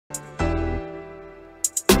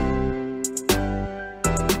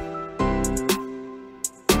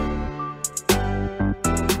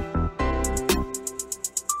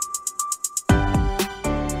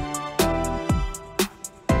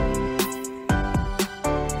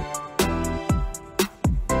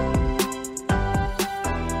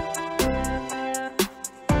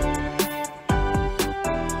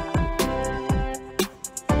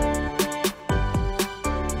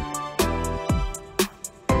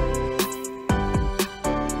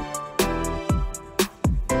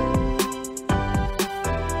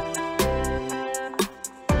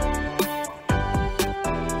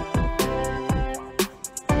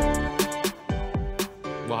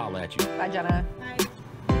Hi.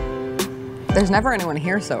 There's never anyone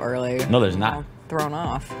here so early. No, there's not. Thrown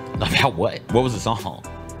off. About what? What was the song?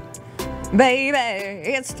 Baby,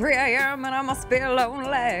 it's 3 a.m. and I must be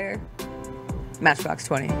lonely. Matchbox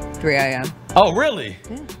 20, 3 a.m. Oh, really?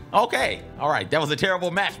 Yeah. Okay. All right. That was a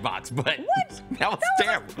terrible Matchbox, but What? that was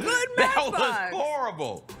terrible. Good That Matchbox. was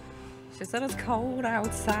horrible. She said it's cold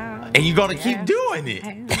outside. And you're going to keep doing it.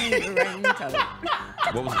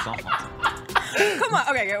 What What was the song? Come on.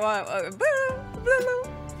 Okay, well, boo, boo, boo.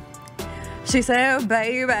 She said,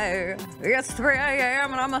 baby, it's 3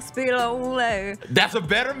 a.m. and I must be lonely. That's a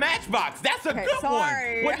better Matchbox. That's a good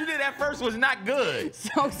sorry. one. What you did at first was not good.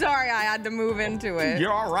 So sorry I had to move into it.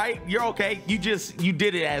 You're all right. You're okay. You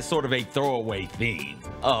did it as sort of a throwaway thing.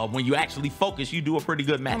 When you actually focus, you do a pretty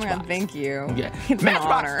good Oh Matchbox. my God, thank you. Yeah. It's an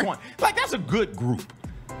Matchbox honor. 20. Like, that's a good group.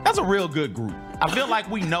 That's a real good group. I feel like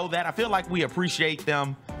we know that. I feel like we appreciate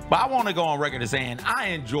them. But I want to go on record as saying I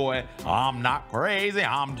enjoy I'm Not Crazy,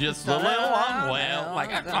 I'm Just a Little Unwell.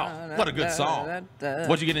 Like, oh, what a good song.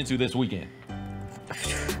 What'd you get into this weekend?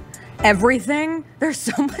 Everything. There's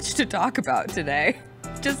so much to talk about today.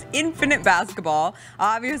 Just infinite basketball.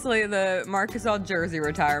 Obviously, the Marc Gasol jersey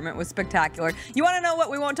retirement was spectacular. You want to know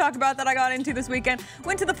what we won't talk about that I got into this weekend?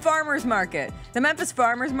 Went to the farmer's market. The Memphis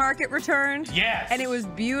farmer's market returned. Yes. And it was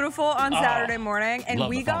beautiful on Saturday morning. And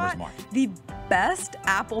we got the best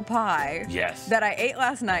apple pie that I ate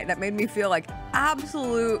last night that made me feel like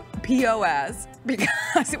absolute POS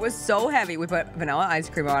because it was so heavy. We put vanilla ice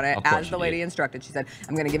cream on it as the lady instructed. She said,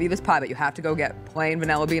 I'm going to give you this pie, but you have to go get plain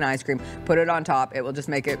vanilla bean ice cream, put it on top. It will just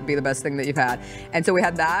make it be the best thing that you've had. And so we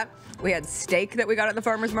had that. We had steak that we got at the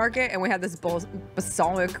farmer's market, and we had this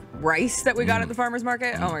balsamic rice that we got at the farmer's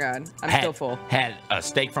market. Oh my God, I'm still full. Had a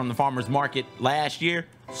steak from the farmer's market last year.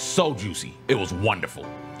 So juicy. It was wonderful.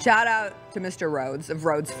 Shout out to Mr. Rhodes of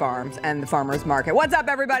Rhodes Farms and the Farmers Market. What's up,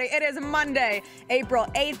 everybody? It is Monday, April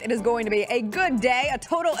 8th. It is going to be a good day, a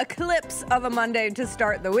total eclipse of a Monday to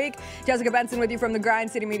start the week. Jessica Benson with you from the Grind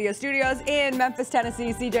City Media Studios in Memphis,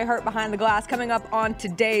 Tennessee. CJ Hurt behind the glass. Coming up on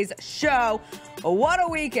today's show, what a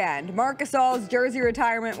weekend. Marc Gasol's jersey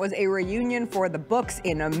retirement was a reunion for the books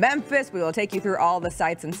in Memphis. We will take you through all the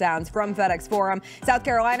sights and sounds from FedEx Forum. South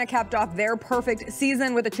Carolina capped off their perfect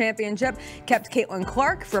season with a championship, kept Caitlin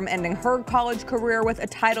Clark from ending her college career with a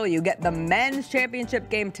title. You get the men's championship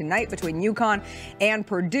game tonight between UConn and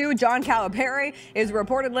Purdue. John Calipari is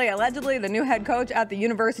reportedly, allegedly, the new head coach at the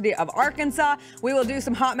University of Arkansas. We will do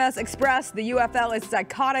some Hot Mess Express. The UFL is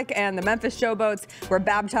psychotic, and the Memphis Showboats were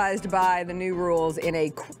baptized by the new rules in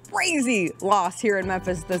a crazy loss here in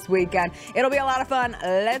Memphis this weekend. It'll be a lot of fun.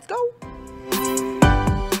 Let's go.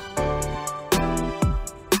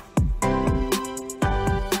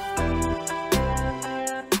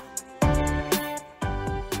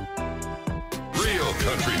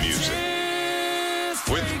 Country music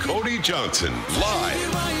with Cody Johnson live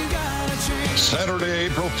Saturday,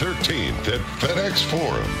 April 13th at FedEx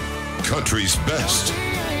Forum. Country's best.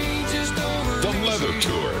 The Leather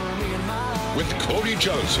Tour with Cody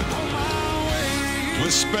Johnson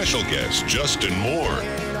with special guest Justin Moore,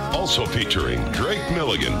 also featuring Drake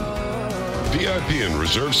Milligan. VIP and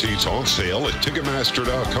reserve seats on sale at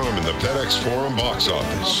Ticketmaster.com in the FedEx Forum box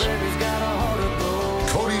office.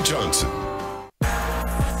 Cody Johnson.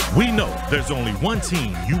 We know there's only one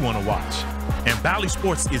team you want to watch, and Bally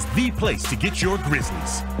Sports is the place to get your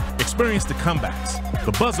Grizzlies. Experience the comebacks,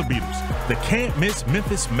 the buzzer beaters, the can't-miss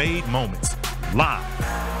Memphis-made moments live.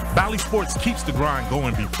 Bally Sports keeps the grind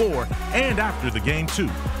going before and after the game, too,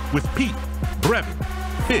 with Pete, Brevin,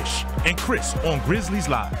 Fish, and Chris on Grizzlies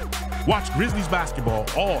Live. Watch Grizzlies basketball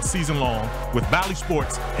all season long with Bally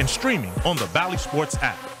Sports and streaming on the Bally Sports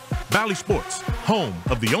app. Bally Sports, home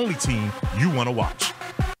of the only team you want to watch.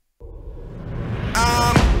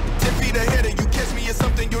 10 feet ahead and you catch me in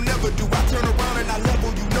something you'll never do. I turn around and I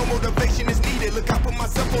level you. No motivation is needed. Look, I put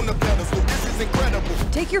myself on the pedestal. This is incredible.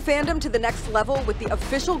 Take your fandom to the next level with the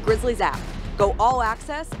official Grizzlies app. Go all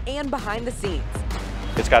access and behind the scenes.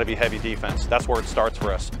 It's got to be heavy defense. That's where it starts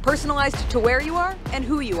for us. Personalized to where you are and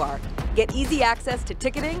who you are. Get easy access to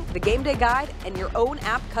ticketing, the game day guide, and your own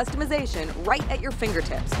app customization right at your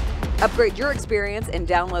fingertips. Upgrade your experience and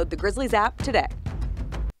download the Grizzlies app today.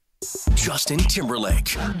 Justin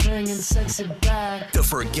Timberlake. I'm bringing sexy back. The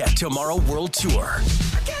Forget Tomorrow World Tour.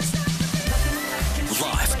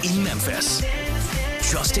 Live in Memphis.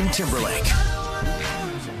 Justin Timberlake.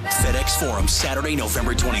 FedEx Forum, Saturday,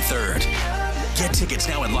 November 23rd. Get tickets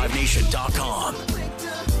now at livenation.com.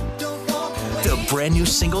 The brand new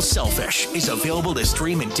single Selfish is available to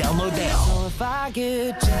stream and download now.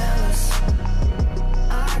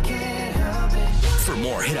 For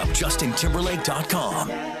more, hit up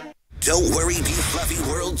justintimberlake.com. Don't Worry, Be Fluffy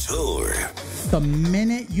World Tour. The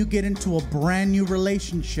minute you get into a brand new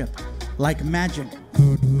relationship, like magic,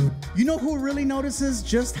 you know who really notices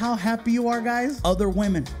just how happy you are, guys? Other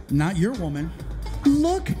women, not your woman.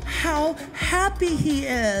 Look how happy he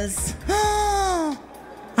is.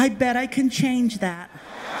 I bet I can change that.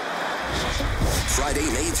 Friday,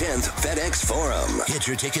 May 10th, FedEx Forum. Get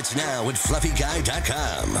your tickets now at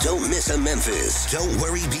fluffyguy.com. Don't miss a Memphis Don't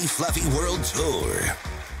Worry, Be Fluffy World Tour.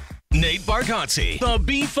 Nate Bargatze, the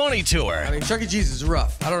Be Funny Tour. I mean, Chuck E. Cheese is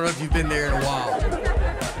rough. I don't know if you've been there in a while.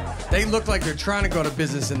 They look like they're trying to go to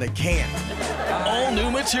business and they can't. All new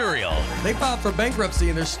material. They filed for bankruptcy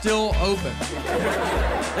and they're still open.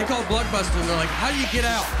 They called Blockbuster and they're like, how do you get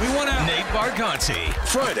out? We want out. Nate Bargatze.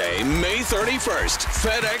 Friday, May 31st,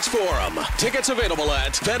 FedEx Forum. Tickets available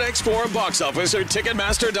at FedEx Forum box office or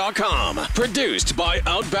Ticketmaster.com. Produced by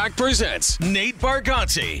Outback Presents. Nate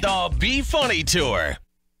Bargatze, the Be Funny Tour.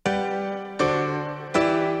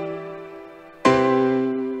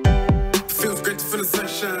 Feels great to feel the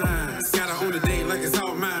sunshine. Gotta own the day like it's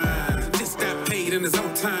all mine. Just got paid in his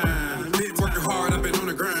own time. Been working hard, I've been on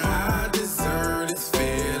the grind. I deserve this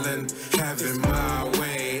feeling, having my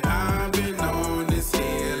way. I've been on this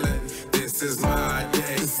healing. This is my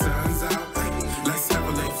day. The sun's out, hey, let's have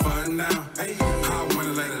a little fun now. Hey, I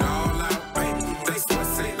wanna let it all out. Hey, that's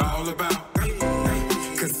what's it all about. Hey,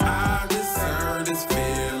 hey, 'cause I deserve this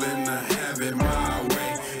feeling, I have it my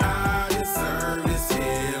way. I deserve this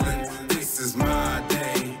healing. This is my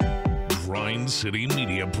day. Grind City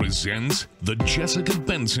Media presents The Jessica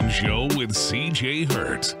Benson Show with CJ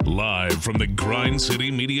Hurt. Live from the Grind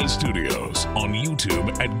City Media Studios on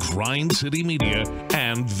YouTube at Grind City Media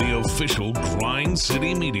and the official Grind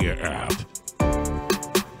City Media app.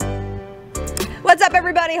 What's up,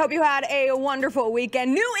 everybody? Hope you had a wonderful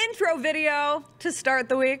weekend. New intro video to start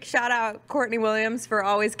the week. Shout out Courtney Williams for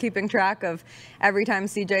always keeping track of every time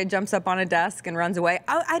CJ jumps up on a desk and runs away.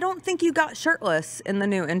 I don't think you got shirtless in the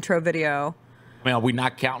new intro video. Man, are we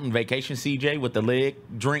not counting Vacation CJ with the leg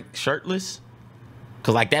drink shirtless?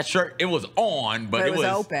 Because, like, that shirt, it was on, but it was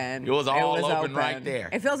open. It was all open right there.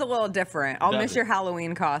 It feels a little different. I'll miss your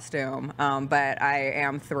Halloween costume, but I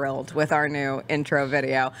am thrilled with our new intro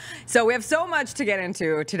video. So we have so much to get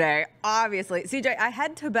into today. Obviously, CJ, I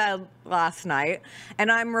head to bed last night,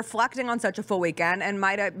 and I'm reflecting on such a full weekend, and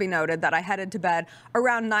might it be noted that I headed to bed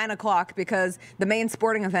around 9 o'clock because the main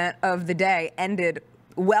sporting event of the day ended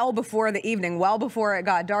well before the evening, well before it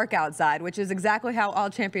got dark outside, which is exactly how all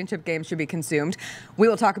championship games should be consumed. We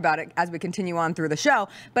will talk about it as we continue on through the show.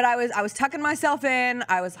 But I was tucking myself in.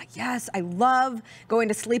 I was like, yes, I love going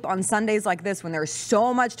to sleep on Sundays like this when there's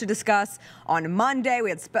so much to discuss. On Monday, we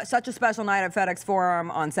had such a special night at FedEx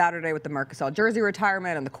Forum. On Saturday with the Marc Gasol jersey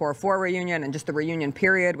retirement and the Core 4 reunion and just the reunion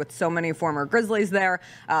period with so many former Grizzlies there.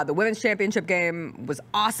 The women's championship game was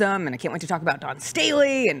awesome, and I can't wait to talk about Dawn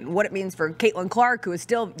Staley and what it means for Caitlin Clark, who is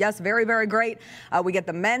still, yes, very, very great. We get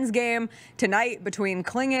the men's game tonight between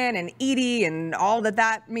Klingon and Edie and all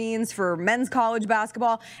that means for men's college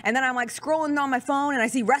basketball. And then I'm like scrolling on my phone and I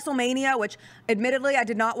see WrestleMania, which admittedly I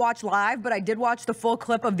did not watch live, but I did watch the full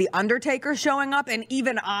clip of The Undertaker showing up, and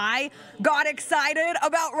even I got excited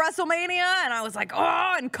about WrestleMania, and I was like,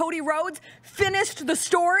 oh, and Cody Rhodes finished the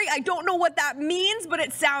story. I don't know what that means, but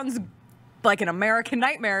it sounds like an American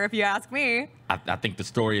nightmare if you ask me. I think the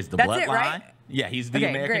story is the That's bloodline. it, right? Yeah, he's the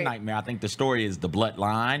American Nightmare. I think the story is the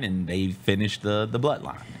bloodline, and they finished the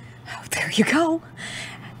bloodline. Oh, there you go.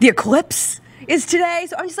 The eclipse is today,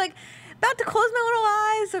 so I'm just like about to close my little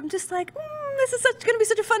eyes. I'm just like, this is going to be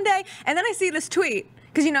such a fun day. And then I see this tweet,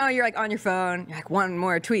 because you know you're like on your phone, you're like one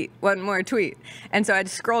more tweet. And so I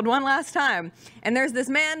just scrolled one last time, and there's this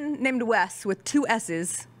man named Wes with 2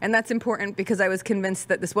 S's, and that's important because I was convinced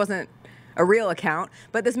that this wasn't a real account,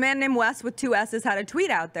 but this man named Wes with 2 S's had a tweet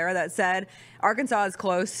out there that said Arkansas is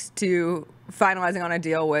close to finalizing on a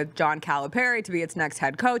deal with John Calipari to be its next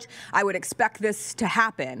head coach. I would expect this to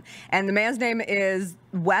happen. And the man's name is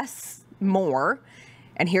Wes Moore,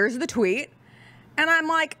 and here's the tweet. And I'm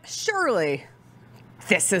like, surely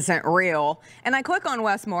this isn't real. And I click on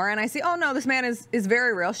Wes Moore and I see, oh no, this man is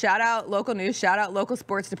very real. Shout out local news, shout out local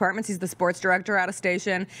sports departments. He's the sports director at a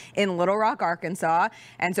station in Little Rock, Arkansas.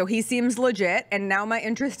 And so he seems legit, and now my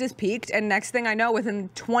interest is piqued. And next thing I know, within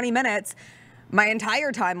 20 minutes, my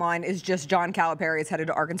entire timeline is just John Calipari is headed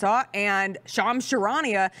to Arkansas, and Shams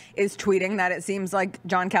Charania is tweeting that it seems like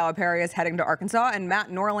John Calipari is heading to Arkansas, and Matt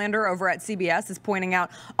Norlander over at CBS is pointing out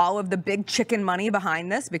all of the big chicken money behind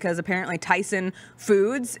this, because apparently Tyson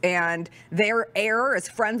Foods and their heir is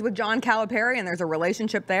friends with John Calipari, and there's a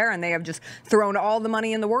relationship there, and they have just thrown all the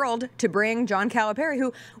money in the world to bring John Calipari,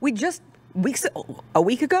 who we just a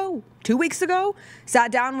week ago, 2 weeks ago,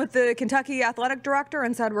 sat down with the Kentucky athletic director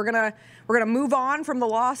and said, we're gonna move on from the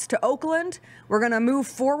loss to Oakland. We're gonna move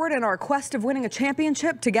forward in our quest of winning a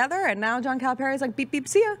championship together. And now John Calipari's like, beep, beep,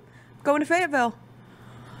 see ya. Going to Fayetteville.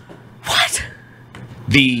 What?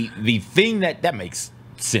 The thing that makes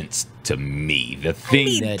sense to me. The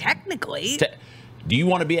thing technically. Do you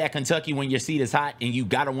want to be at Kentucky when your seat is hot and you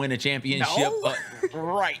got to win a championship? No.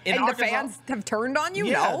 Right. And the fans have turned on you?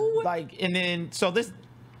 Yeah, No.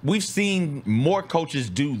 We've seen more coaches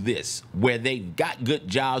do this where they've got good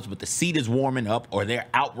jobs, but the seat is warming up or they're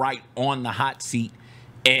outright on the hot seat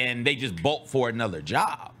and they just bolt for another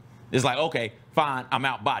job. It's like, okay, fine, I'm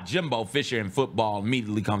out by Jimbo Fisher in football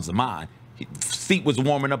immediately comes to mind. Seat was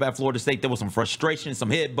warming up at Florida State. There was some frustration, some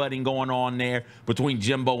headbutting going on there between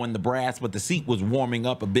Jimbo and the brass, but the seat was warming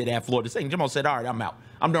up a bit at Florida State. And Jimbo said, all right, I'm out.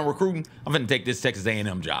 I'm done recruiting. I'm going to take this Texas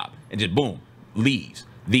A&M job. And just boom, leaves.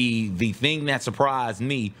 The thing that surprised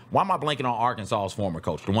me, why am I blanking on Arkansas's former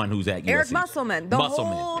coach, the one who's at USC? Eric Musselman.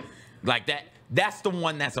 Like that's the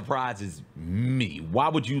one that surprises me. Why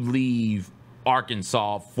would you leave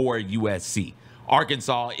Arkansas for USC?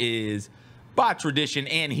 Arkansas is, by tradition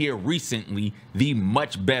and here recently, the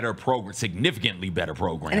much better program, significantly better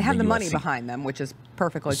program. And they have the money USC. Behind them, which is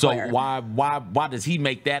perfectly So clear. why does he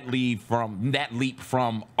make that leap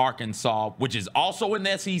from Arkansas, which is also in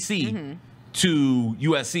the SEC, to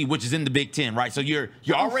USC, which is in the Big Ten, right? So you're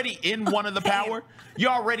already in one of the power.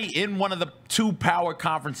 You're already in one of the two power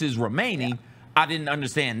conferences remaining. Yeah. I didn't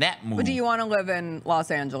understand that move. But do you want to live in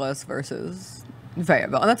Los Angeles versus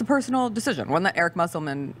Fayetteville? And that's a personal decision, one that Eric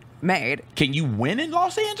Musselman made. Can you win in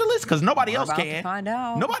Los Angeles? Because nobody else can. To find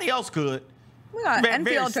out. Nobody else could.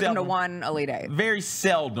 Enfield took him to one Elite Eight. Very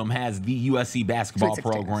seldom has the USC basketball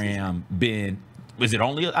program been. Was it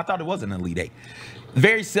only? I thought it was an Elite Eight.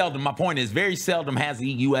 Very seldom. My point is, very seldom has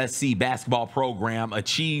the USC basketball program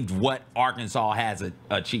achieved what Arkansas has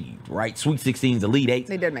achieved. Right? Sweet 16s, Elite Eight.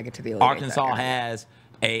 They did make it to the Elite Arkansas Eight. has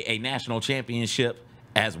a national championship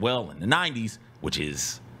as well in the 90s, which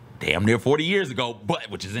is damn near 40 years ago, but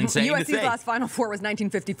which is insane to say. USC's last Final Four was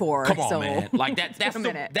 1954. Come on, so man. Like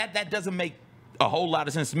that doesn't make a whole lot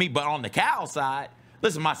of sense to me. But on the Cal side,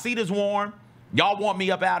 listen, my seat is warm. Y'all want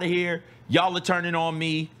me up out of here. Y'all are turning on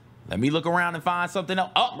me. Let me look around and find something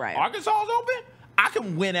else. Oh, right. Arkansas's open? I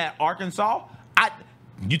can win at Arkansas.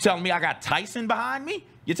 You telling me I got Tyson behind me?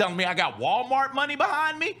 You telling me I got Walmart money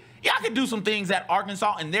behind me? Yeah, I can do some things at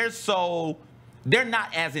Arkansas, and they're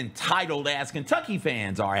not as entitled as Kentucky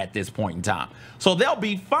fans are at this point in time. So they'll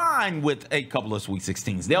be fine with a couple of Sweet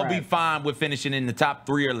 16s. They'll be fine with finishing in the top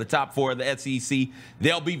 3 or the top 4 of the SEC.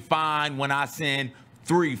 They'll be fine when I send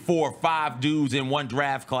 3, 4, 5 dudes in one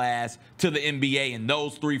draft class to the NBA, and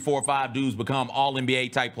those 3, 4, 5 dudes become all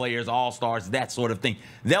NBA type players, all stars, that sort of thing.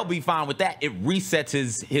 They'll be fine with that. It resets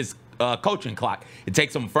his coaching clock. It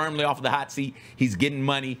takes him firmly off the hot seat. He's getting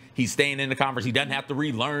money. He's staying in the conference. He doesn't have to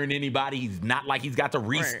relearn anybody. He's not like he's got to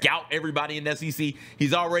re-scout everybody in the SEC.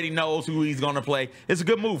 He's already knows who he's going to play. It's a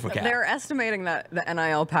good move for Cal. They're estimating that the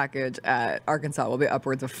NIL package at Arkansas will be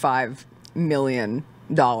upwards of $5 million.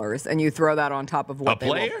 And you throw that on top of what they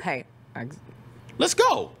will pay. Let's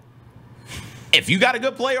go. If you got a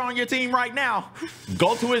good player on your team right now,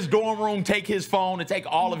 go to his dorm room, take his phone, and take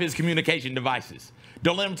all of his communication devices.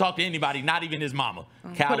 Don't let him talk to anybody, not even his mama.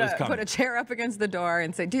 Cal is coming. Put a chair up against the door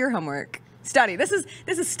and say, do your homework. Study. This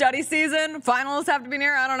is study season. Finals have to be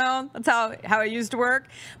near. I don't know. That's how it used to work.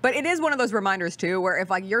 But it is one of those reminders, too, where if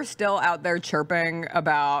you're still out there chirping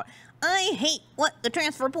about, I hate what the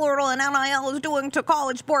transfer portal and NIL is doing to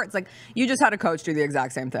college sports. You just had a coach do the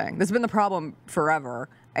exact same thing. This has been the problem forever,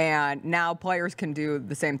 and now players can do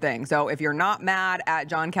the same thing. So if you're not mad at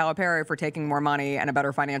John Calipari for taking more money and a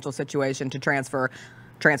better financial situation to transfer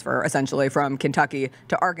essentially from Kentucky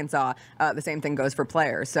to Arkansas, the same thing goes for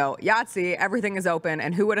players. So Yahtzee, everything is open,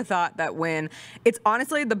 and who would have thought that when it's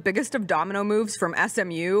honestly the biggest of domino moves from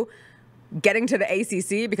SMU getting to the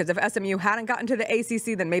ACC, because if SMU hadn't gotten to the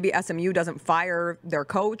ACC, then maybe SMU doesn't fire their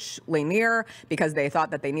coach, Lanier, because they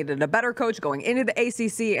thought that they needed a better coach going into the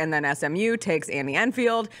ACC, and then SMU takes Andy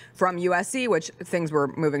Enfield from USC, which things were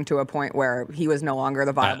moving to a point where he was no longer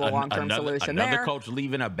the viable long-term solution there. Another coach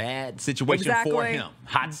leaving a bad situation for him.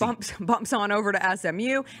 Hot seat. Bumps on over to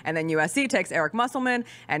SMU, and then USC takes Eric Musselman,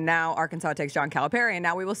 and now Arkansas takes John Calipari, and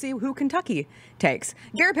now we will see who Kentucky takes.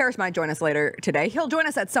 Gary Parrish might join us later today. He'll join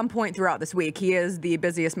us at some point throughout this week. He is the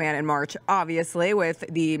busiest man in March, obviously, with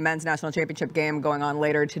the men's national championship game going on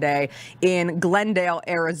later today in Glendale,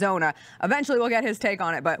 Arizona. Eventually, we'll get his take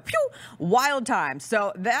on it, but whew, wild time.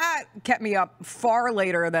 So that kept me up far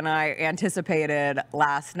later than I anticipated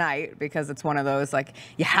last night, because it's one of those, like,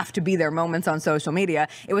 you have to be there moments on social media.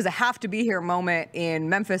 It was a have to be here moment in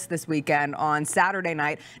Memphis this weekend on Saturday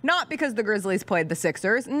night, not because the Grizzlies played the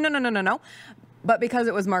Sixers. No. But because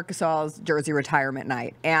it was Marc Gasol's jersey retirement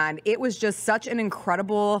night. And it was just such an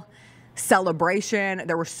incredible celebration.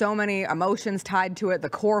 There were so many emotions tied to it. The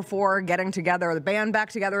core four getting together, the band back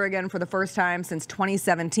together again for the first time since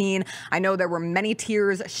 2017. I know there were many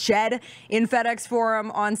tears shed in FedEx Forum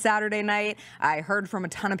on Saturday night. I heard from a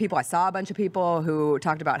ton of people. I saw a bunch of people who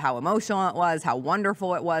talked about how emotional it was, how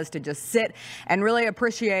wonderful it was to just sit and really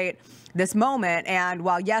appreciate this moment. And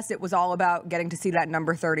while, yes, it was all about getting to see that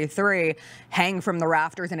number 33 hang from the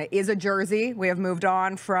rafters, and it is a jersey, we have moved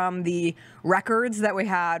on from the records that we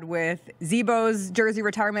had with Zebo's jersey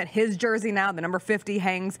retirement. His jersey now, the number 50,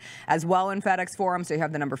 hangs as well in FedEx Forum. So you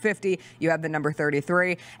have the number 50, you have the number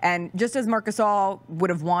 33. And just as Marc Gasol would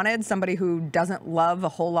have wanted, somebody who doesn't love a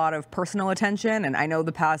whole lot of personal attention, and I know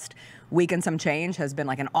the past week and some change has been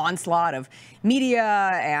like an onslaught of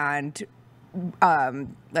media and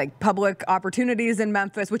like public opportunities in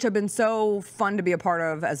Memphis, which have been so fun to be a part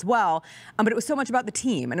of as well. But it was so much about the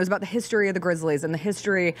team, and it was about the history of the Grizzlies and the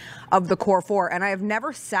history of the core four. And I have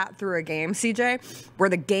never sat through a game, CJ, where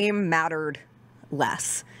the game mattered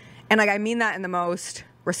less. And like, I mean that in the most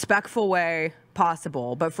respectful way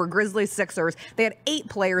possible. But for Grizzlies Sixers, they had 8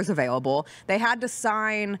 players available. They had to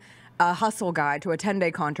sign a hustle guy to a 10-day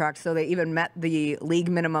contract, so they even met the league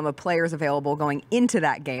minimum of players available going into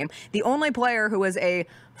that game. The only player who was a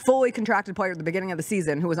fully contracted player at the beginning of the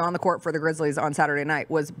season who was on the court for the Grizzlies on Saturday night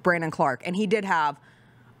was Brandon Clark, and he did have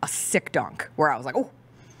a sick dunk where I was like, oh,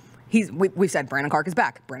 we've said Brandon Clark is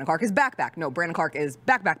back. Brandon Clark is back. No, Brandon Clark is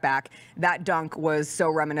back. That dunk was so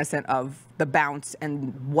reminiscent of the bounce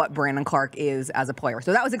and what Brandon Clark is as a player.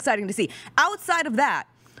 So that was exciting to see. Outside of that,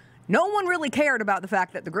 no one really cared about the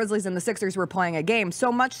fact that the Grizzlies and the Sixers were playing a game, so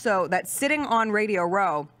much so that sitting on Radio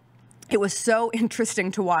Row, it was so interesting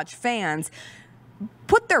to watch fans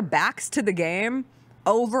put their backs to the game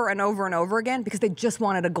over and over and over again because they just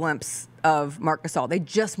wanted a glimpse of Marc Gasol. They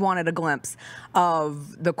just wanted a glimpse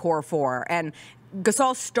of the core four. And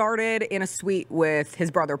Gasol started in a suite with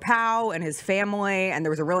his brother Pau and his family, and there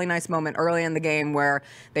was a really nice moment early in the game where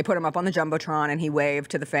they put him up on the Jumbotron and he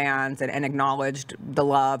waved to the fans and acknowledged the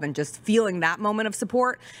love and just feeling that moment of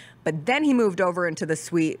support. But then he moved over into the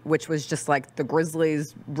suite, which was just like the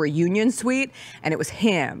Grizzlies reunion suite, and it was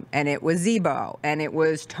him, and it was Zebo, and it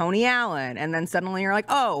was Tony Allen, and then suddenly you're like,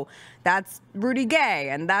 oh, that's Rudy Gay,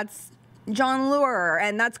 and that's John Lure,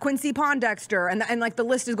 and that's Quincy Pondexter, and like the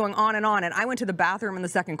list is going on. And I went to the bathroom in the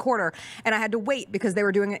second quarter, and I had to wait because they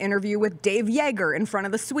were doing an interview with Dave Yeager in front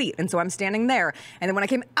of the suite, and so I'm standing there. And then when I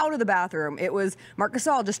came out of the bathroom, it was Marc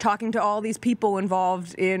Gasol just talking to all these people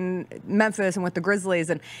involved in Memphis and with the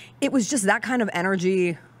Grizzlies, and it was just that kind of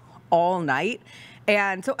energy all night.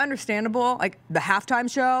 And so understandable, like the halftime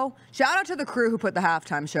show, shout out to the crew who put the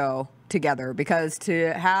halftime show together, because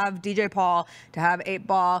to have DJ Paul, to have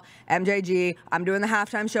 8Ball, MJG, I'm doing the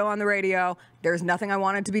halftime show on the radio. There's nothing I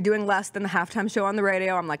wanted to be doing less than the halftime show on the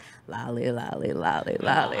radio. I'm like, lolly, lolly, lolly,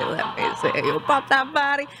 lolly, let me see you pop that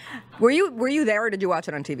body. Were you there, or did you watch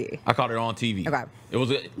it on TV? I caught it on TV. Okay. It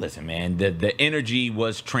was listen, man. The energy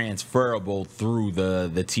was transferable through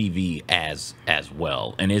the TV as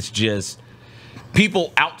well, and it's just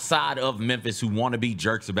people outside of Memphis who want to be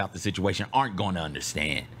jerks about the situation aren't going to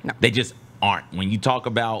understand. No. They just aren't. When you talk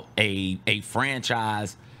about a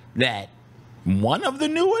franchise that one of the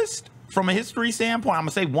newest from a history standpoint, I'm going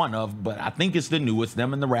to say one of, but I think it's the newest.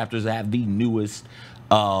 Them and the Raptors have the newest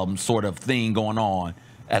sort of thing going on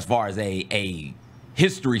as far as a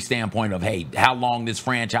history standpoint of, hey, how long this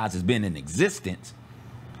franchise has been in existence.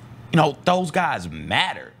 You know, those guys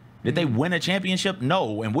matter. Did they win a championship?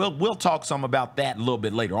 No, and we'll talk some about that a little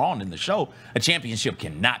bit later on in the show. A championship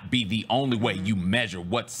cannot be the only way you measure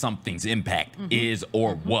what something's impact is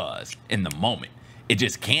or was in the moment. It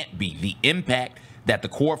just can't be. The impact that the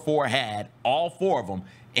core four had, all 4 of them,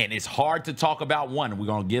 and it's hard to talk about one. I'm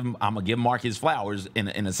gonna give Marc his flowers in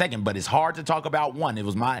a second, but it's hard to talk about one.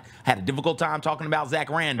 I had a difficult time talking about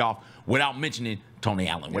Zach Randolph without mentioning Tony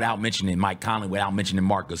Allen, without mentioning Mike Conley, without mentioning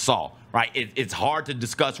Marc Gasol. Right? It's hard to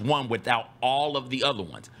discuss one without all of the other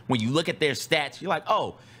ones. When you look at their stats, you're like,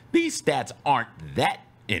 oh, these stats aren't that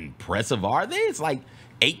impressive, are they? It's like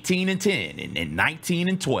 18 and 10 and 19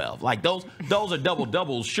 and 12. Like those are double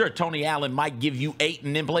doubles. Sure, Tony Allen might give you 8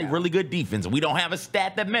 and then play really good defense. We don't have a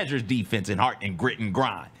stat that measures defense and heart and grit and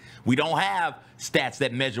grind. We don't have stats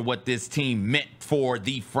that measure what this team meant for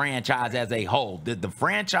the franchise as a whole. The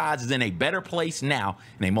franchise is in a better place now,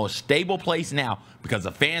 in a more stable place now, because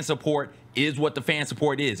the fan support is what the fan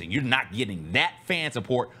support is. And you're not getting that fan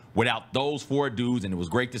support without those 4 dudes. And it was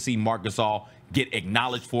great to see Marc Gasol get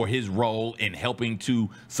acknowledged for his role in helping to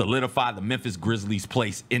solidify the Memphis Grizzlies'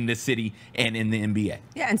 place in the city and in the NBA.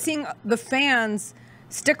 Yeah, and seeing the fans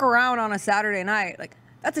stick around on a Saturday night, like,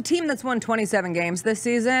 that's a team that's won 27 games this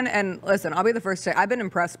season. And listen, I'll be the first to say I've been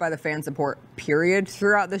impressed by the fan support, period,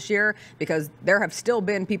 throughout this year, because there have still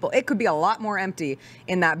been people. It could be a lot more empty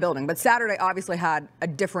in that building. But Saturday obviously had a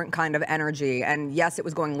different kind of energy. And yes, it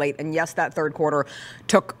was going late. And yes, that third quarter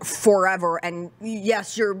took forever. And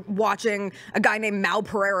yes, you're watching a guy named Mal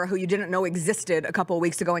Pereira, who you didn't know existed a couple of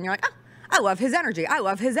weeks ago. And you're like, I love his energy. I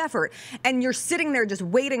love his effort. And you're sitting there just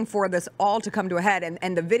waiting for this all to come to a head.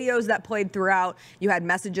 And the videos that played throughout, you had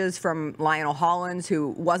messages from Lionel Hollins, who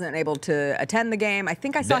wasn't able to attend the game. I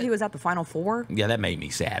think I saw he was at the Final Four. Yeah, that made me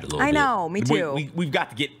sad a little bit. I know, me too. We've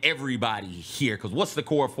got to get everybody here, because what's the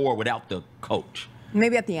core 4 without the coach?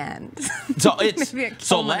 Maybe at the end. So it's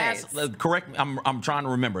correct me. I'm trying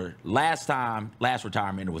to remember. Last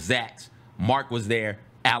retirement, it was Zach's. Mark was there.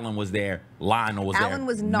 Allen was there. Lionel was there. Allen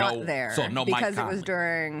was not there. So no because Mike it was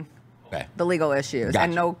during Okay. the legal issues. Gotcha.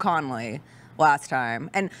 And no Conley last time.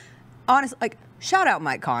 And honestly, like, shout out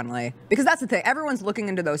Mike Conley, because that's the thing. Everyone's looking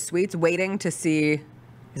into those suites, waiting to see,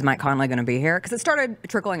 is Mike Conley going to be here? Because it started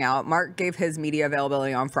trickling out. Mark gave his media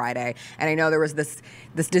availability on Friday, and I know there was this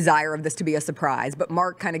desire of this to be a surprise, but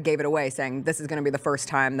Mark kind of gave it away, saying this is going to be the first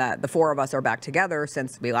time that the 4 of us are back together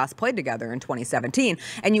since we last played together in 2017.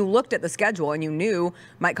 And you looked at the schedule, and you knew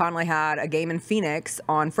Mike Conley had a game in Phoenix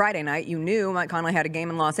on Friday night. You knew Mike Conley had a game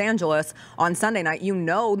in Los Angeles on Sunday night. You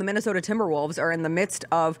know the Minnesota Timberwolves are in the midst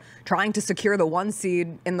of trying to secure the 1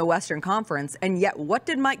 seed in the Western Conference. And yet, what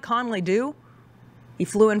did Mike Conley do? He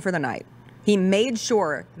flew in for the night. He made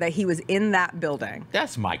sure that he was in that building.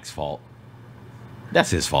 That's Mike's fault. That's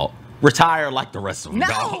his fault. Retire like the rest of them.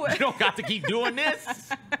 No. You don't got to keep doing this.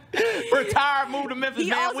 Retire, move to Memphis,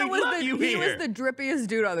 man. We love you here. He was the drippiest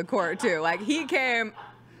dude on the court, too. Like, he came,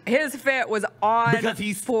 his fit was on because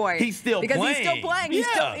he's point. He's still playing. Because he's still playing. He's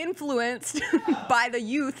still influenced by the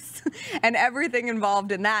youths and everything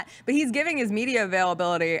involved in that. But he's giving his media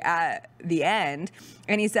availability at the end.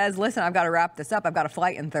 And he says, listen, I've got to wrap this up. I've got a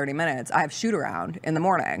flight in 30 minutes. I have shoot around in the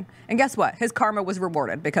morning. And guess what? His karma was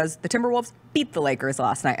rewarded, because the Timberwolves beat the Lakers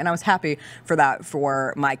last night. And I was happy for that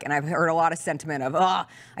for Mike. And I've heard a lot of sentiment of, I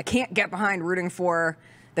can't get behind rooting for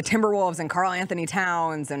the Timberwolves and Karl Anthony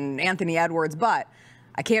Towns and Anthony Edwards. But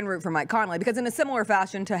I can root for Mike Conley, because in a similar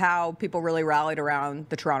fashion to how people really rallied around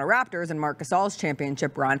the Toronto Raptors and Marc Gasol's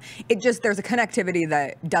championship run, there's a connectivity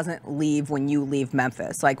that doesn't leave when you leave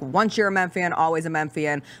Memphis. Like, once you're a Memphian, always a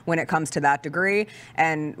Memphian when it comes to that degree.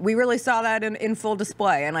 And we really saw that in full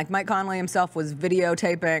display. And like, Mike Conley himself was not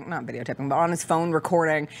videotaping, but on his phone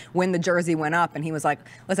recording when the jersey went up. And he was like,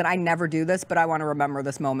 listen, I never do this, but I want to remember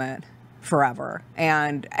this moment forever.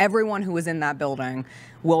 And everyone who was in that building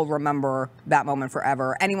will remember that moment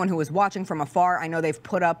forever. Anyone who was watching from afar, I know they've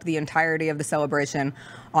put up the entirety of the celebration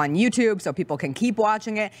on YouTube so people can keep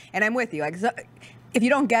watching it. And I'm with you. Like, if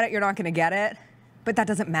you don't get it, you're not going to get it. But that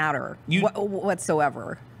doesn't matter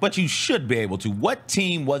whatsoever. But you should be able to. What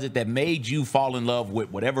team was it that made you fall in love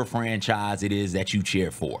with whatever franchise it is that you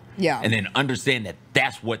cheer for? Yeah. And then understand that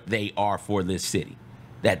that's what they are for this city.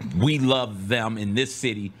 That we love them in this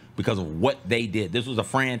city because of what they did. This was a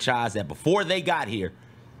franchise that before they got here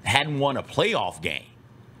hadn't won a playoff game.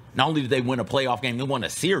 Not only did they win a playoff game, they won a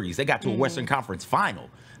series. They got to a Western Conference final.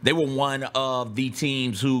 They were one of the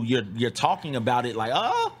teams who you're talking about it like,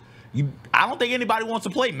 I don't think anybody wants to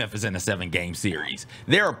play Memphis in a 7-game series.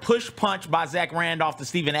 They're a push-punch by Zach Randolph to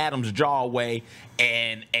Steven Adams' jaw away,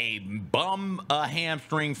 and a bum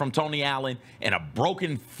hamstring from Tony Allen, and a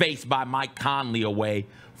broken face by Mike Conley away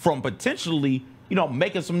from potentially,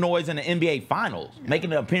 making some noise in the NBA Finals,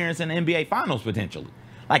 making an appearance in the NBA Finals potentially.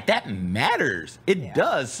 Like, that matters. It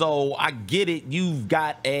does. So I get it. You've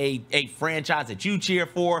got a franchise that you cheer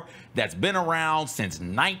for that's been around since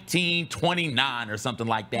 1929 or something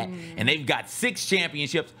like that. And they've got 6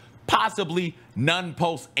 championships, possibly none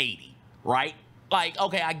post 80, right? Like,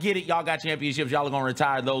 okay, I get it. Y'all got championships. Y'all are going to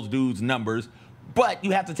retire those dudes' numbers. But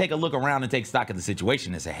you have to take a look around and take stock of the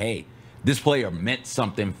situation and say, hey, this player meant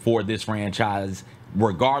something for this franchise,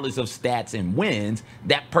 regardless of stats and wins.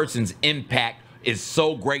 That person's impact is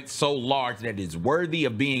so great, so large, that it's worthy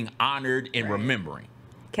of being honored and remembering.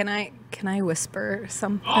 Can I whisper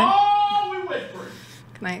something? Oh, we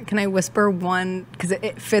whispered. Can I whisper one? Because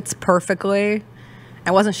it fits perfectly.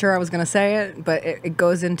 I wasn't sure I was going to say it, but it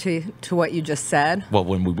goes into what you just said. Well,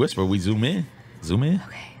 when we whisper, we zoom in. Zoom in.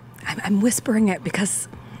 Okay. I'm whispering it because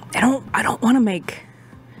I don't want to make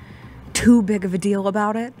too big of a deal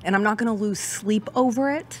about it, and I'm not going to lose sleep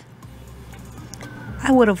over it.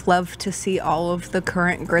 I would have loved to see all of the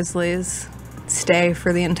current Grizzlies stay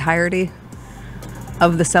for the entirety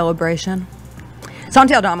of the celebration.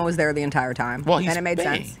 Santi Aldama was there the entire time, well, and it made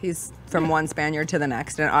sense. He's from one Spaniard to the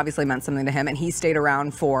next, and it obviously meant something to him. And he stayed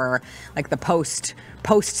around for like the post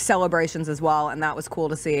celebrations as well, and that was cool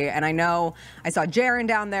to see. And I know I saw Jaren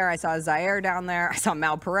down there, I saw Zaire down there, I saw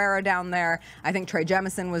Mal Pereira down there. I think Trey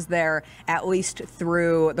Jemison was there at least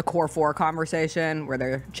through the Core 4 conversation where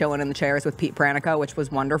they're chilling in the chairs with Pete Pranica, which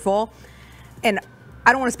was wonderful. And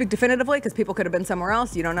I don't want to speak definitively because people could have been somewhere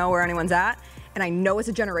else. You don't know where anyone's at. And I know it's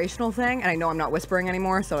a generational thing, and I know I'm not whispering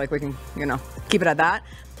anymore, so like we can, keep it at that.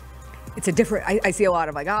 It's a different, I see a lot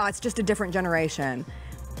of like, it's just a different generation.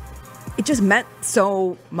 It just meant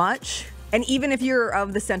so much. And even if you're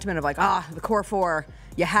of the sentiment of like, the Core 4,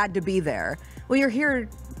 you had to be there. Well, you're here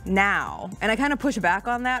now. And I kind of push back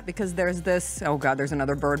on that because there's this, oh God, there's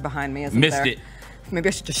another bird behind me, isn't there? Missed it. Maybe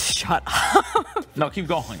I should just shut up. No, keep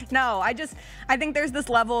going. No, I think there's this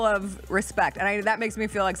level of respect. And that makes me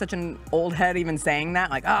feel like such an old head even saying that.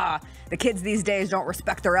 Like, the kids these days don't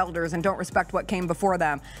respect their elders and don't respect what came before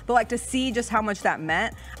them. But like to see just how much that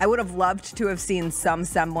meant, I would have loved to have seen some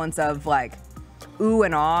semblance of like ooh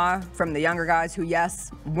and ah from the younger guys who,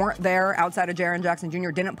 yes, weren't there outside of Jaren Jackson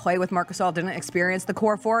Jr., didn't play with Marc Gasol, didn't experience the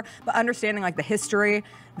Core 4, but understanding like the history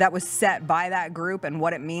that was set by that group and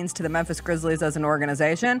what it means to the Memphis Grizzlies as an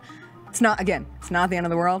organization. It's not the end of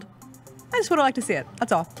the world. I just would have liked to see it.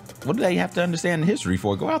 That's all. What do they have to understand the history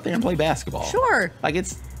for? Go out there and play basketball. Sure. Like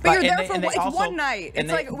it's. But you're there for one night.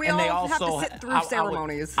 It's like we all have to sit through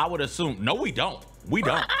ceremonies. I would assume. No, we don't. We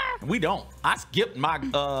don't. We don't. I skipped my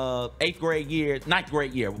 9th grade year.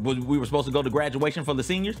 We were supposed to go to graduation for the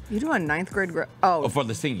seniors. You do a 9th grade for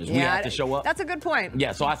the seniors. Yeah, we had to show up. That's a good point.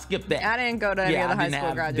 Yeah, so I skipped that. I didn't go to any of the high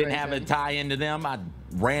school graduations. Didn't have a tie into them. I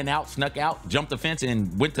ran out, snuck out, jumped the fence,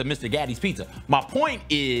 and went to Mr. Gaddy's Pizza. My point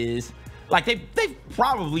is, like, they've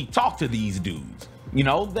probably talked to these dudes. You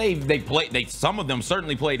know, they played. Some of them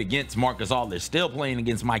certainly played against Marc Gasol. They're still playing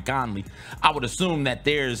against Mike Conley. I would assume that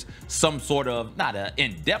there's some sort of, not an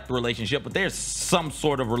in-depth relationship, but there's some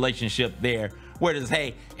sort of relationship there where it's,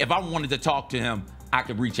 hey, if I wanted to talk to him, I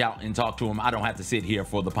could reach out and talk to him. I don't have to sit here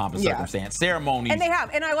for the pomp and circumstance. Ceremonies. And they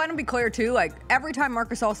have. And I want to be clear, too, like, every time Marc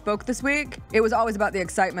Gasol spoke this week, it was always about the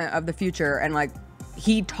excitement of the future. And, like,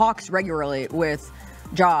 he talks regularly with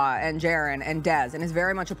Ja and Jaren and Dez, and is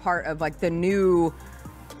very much a part of like the new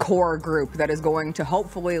core group that is going to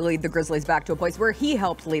hopefully lead the Grizzlies back to a place where he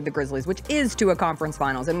helped lead the Grizzlies, which is to a conference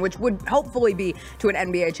finals and which would hopefully be to an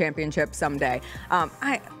NBA championship someday.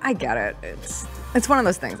 I get it. It's one of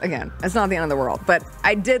those things. Again, it's not the end of the world, but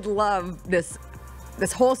I did love this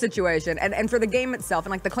whole situation and for the game itself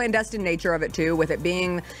and like the clandestine nature of it too, with it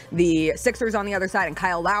being the Sixers on the other side and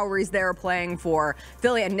Kyle Lowry's there playing for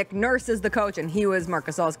Philly and Nick Nurse is the coach and he was Marc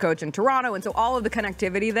Gasol's coach in Toronto, and so all of the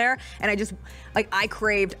connectivity there. And I just like I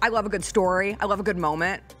love a good story, I love a good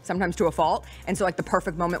moment, sometimes to a fault, and so like the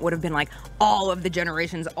perfect moment would have been like all of the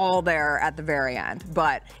generations all there at the very end.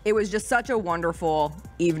 But it was just such a wonderful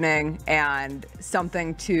evening and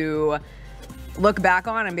something to look back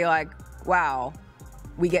on and be like, wow,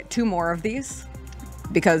 we get 2 more of these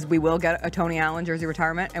because we will get a Tony Allen jersey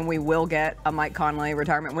retirement and we will get a Mike Conley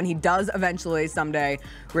retirement when he does eventually someday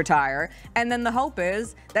retire. And then the hope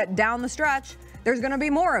is that down the stretch, there's going to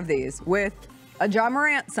be more of these with a Ja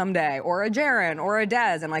Morant someday or a Jaren or a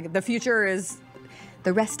Dez. And like the future is,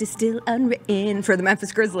 the rest is still unwritten for the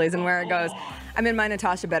Memphis Grizzlies and where it goes. I'm in my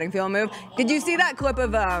Natasha Bedingfield move. Did you see that clip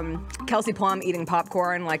of Kelsey Plum eating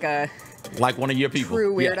popcorn like one of your people?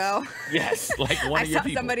 True weirdo. Yes, like one of your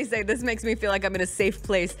people. I saw somebody say, this makes me feel like I'm in a safe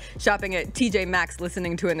place shopping at TJ Maxx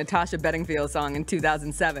listening to a Natasha Bedingfield song in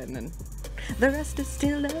 2007. And the rest is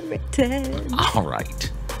still unwritten. All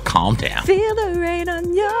right. Calm down. Feel the rain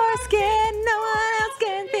on your skin. No one else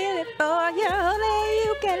can feel it for you. Only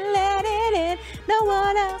you can let it in. No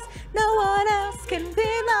one else can feel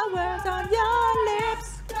the words on your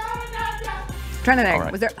lips. Trying to think,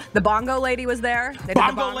 right. Was there the bongo lady was there? They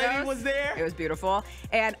bongo lady was there. It was beautiful.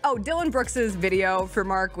 And Dylan Brooks's video for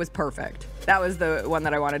Marc was perfect. That was the one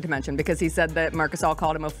that I wanted to mention because he said that Marc Gasol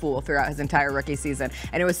called him a fool throughout his entire rookie season,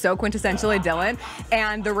 and it was so quintessentially Dylan.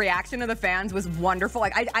 And the reaction of the fans was wonderful.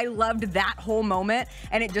 Like I loved that whole moment,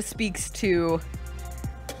 and it just speaks to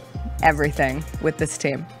everything with this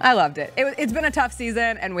team. I loved it. It's been a tough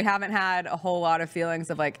season, and we haven't had a whole lot of feelings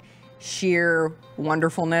of like sheer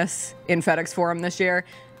wonderfulness in FedEx Forum this year,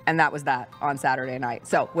 and that was that on Saturday night.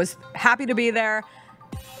 So was happy to be there,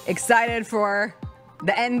 excited for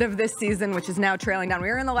the end of this season, which is now trailing down. We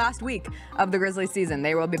are in the last week of the Grizzlies season.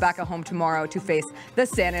 They will be back at home tomorrow to face the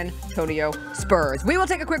San Antonio Spurs. We will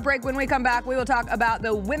take a quick break. When we come back, we will talk about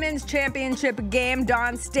the women's championship game.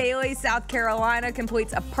 Dawn Staley, South Carolina,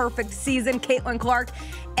 completes a perfect season. Caitlin Clark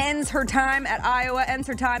ends her time at Iowa, ends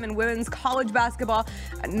her time in women's college basketball,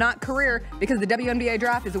 not career, because the WNBA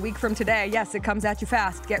draft is a week from today. Yes, it comes at you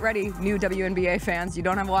fast. Get ready, new WNBA fans. You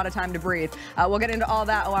don't have a lot of time to breathe. We'll get into all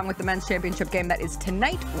that along with the men's championship game that is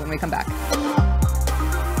tonight when we come back.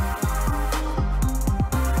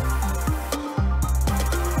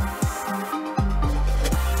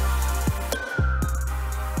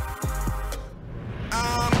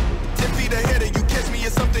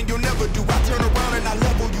 Something you'll never do. I turn around and I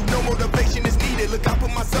level you. No motivation is needed. Look, I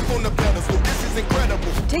put myself on the pedestal. This is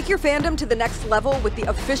incredible. Take your fandom to the next level with the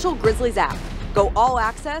official Grizzlies app. Go all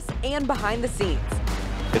access and behind the scenes.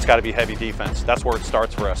 It's got to be heavy defense. That's where it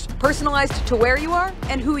starts for us. Personalized to where you are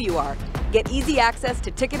and who you are. Get easy access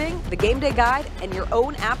to ticketing, the game day guide, and your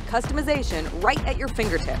own app customization right at your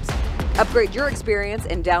fingertips. Upgrade your experience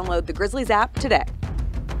and download the Grizzlies app today.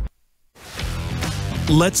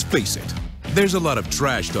 Let's face it. There's a lot of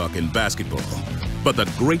trash talk in basketball, but the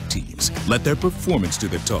great teams let their performance do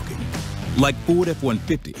the talking. Like Ford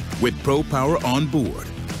F-150 with Pro Power on board,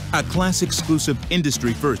 a class-exclusive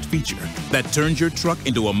industry-first feature that turns your truck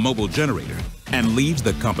into a mobile generator and leaves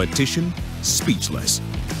the competition speechless.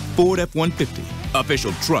 Ford F-150,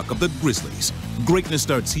 official truck of the Grizzlies. Greatness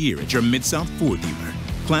starts here at your Mid-South Ford dealer.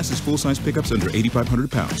 Class is full-size pickups under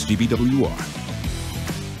 8,500 pounds, GVWR.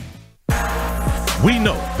 We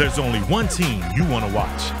know there's only one team you want to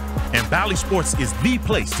watch, and Bally Sports is the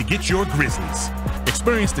place to get your Grizzlies.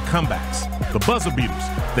 Experience the comebacks, the buzzer beaters,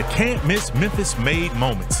 the can't-miss Memphis-made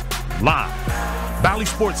moments live. Bally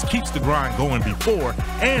Sports keeps the grind going before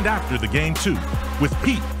and after the game, too, with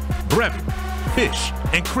Pete, Brevin, Fish,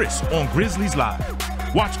 and Chris on Grizzlies Live.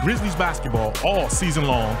 Watch Grizzlies basketball all season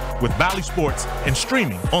long with Bally Sports and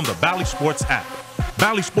streaming on the Bally Sports app.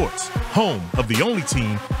 Bally Sports, home of the only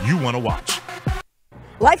team you want to watch.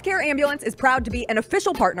 LifeCare Ambulance is proud to be an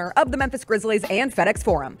official partner of the Memphis Grizzlies and FedEx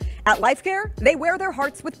Forum. At LifeCare, they wear their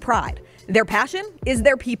hearts with pride. Their passion is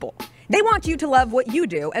their people. They want you to love what you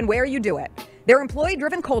do and where you do it. Their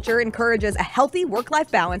employee-driven culture encourages a healthy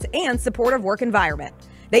work-life balance and supportive work environment.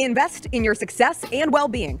 They invest in your success and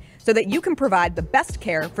well-being so that you can provide the best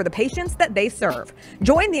care for the patients that they serve.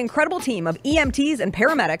 Join the incredible team of EMTs and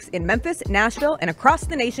paramedics in Memphis, Nashville, and across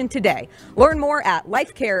the nation today. Learn more at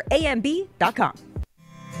lifecareamb.com.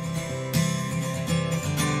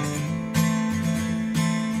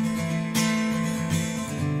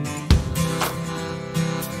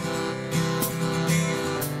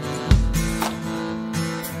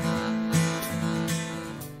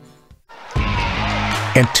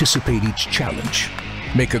 Anticipate each challenge,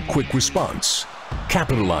 make a quick response,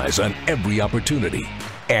 capitalize on every opportunity,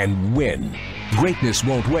 and win. Greatness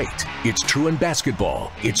won't wait. It's true in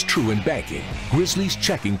basketball. It's true in banking. Grizzlies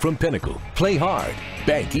Checking from Pinnacle. Play hard.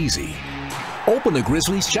 Bank easy. Open a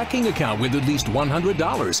Grizzlies checking account with at least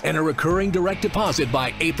 $100 and a recurring direct deposit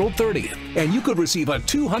by April 30th. And you could receive a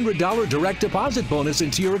 $200 direct deposit bonus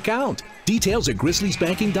into your account. Details at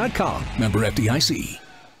grizzliesbanking.com. Member FDIC.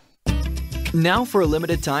 Now for a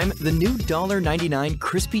limited time, the new $1.99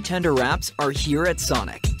 crispy tender wraps are here at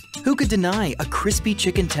Sonic. Who could deny a crispy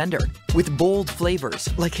chicken tender with bold flavors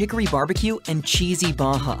like hickory barbecue and cheesy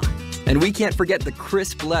Baja? And we can't forget the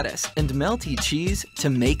crisp lettuce and melty cheese to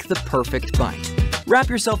make the perfect bite. Wrap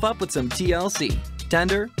yourself up with some TLC,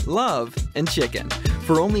 tender, love, and chicken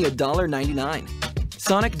for only $1.99.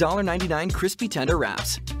 Sonic $1.99 crispy tender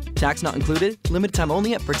wraps. Tax not included, limited time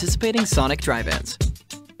only at participating Sonic drive-ins.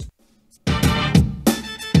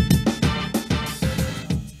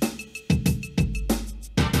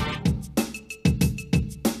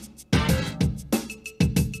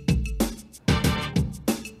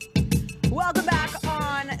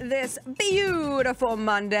 This beautiful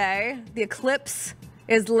Monday. The eclipse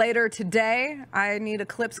is later today. I need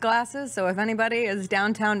eclipse glasses, so if anybody is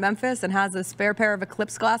downtown Memphis and has a spare pair of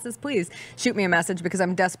eclipse glasses, please shoot me a message because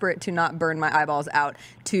I'm desperate to not burn my eyeballs out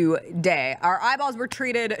today. Our eyeballs were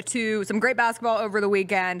treated to some great basketball over the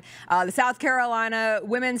weekend. The South Carolina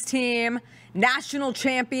women's team, national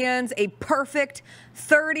champions, a perfect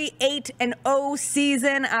 38-0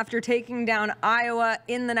 season after taking down Iowa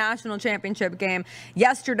in the national championship game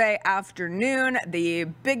yesterday afternoon. The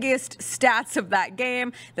biggest stats of that game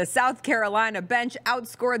game. The South Carolina bench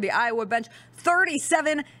outscored the Iowa bench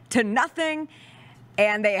 37-0,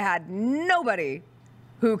 and they had nobody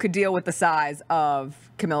who could deal with the size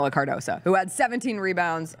of Camila Cardoso, who had 17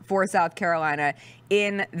 rebounds for South Carolina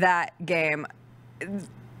in that game.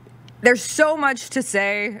 There's so much to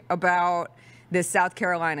say about this South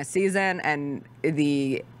Carolina season and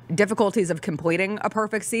the difficulties of completing a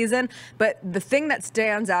perfect season, but the thing that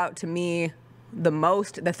stands out to me the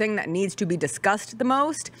most, the thing that needs to be discussed the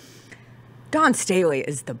most, Dawn Staley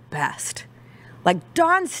is the best. Like,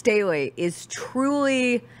 Dawn Staley is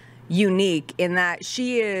truly unique in that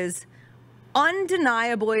she is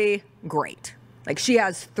undeniably great. Like, she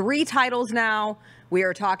has 3 titles now. We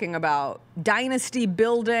are talking about dynasty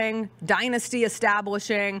building, dynasty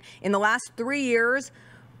establishing. In the last 3 years,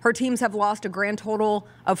 her teams have lost a grand total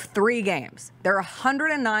of 3 games. They're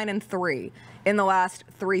 109-3 in the last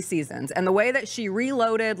 3 seasons. And the way that she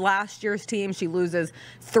reloaded last year's team, she loses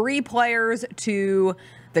 3 players to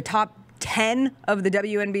the top 10 of the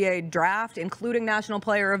WNBA draft, including National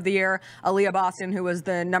Player of the Year, Aaliyah Boston, who was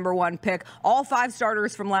the #1 pick. All 5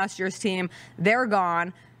 starters from last year's team, they're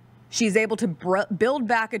gone. She's able to build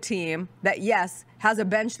back a team that, yes, has a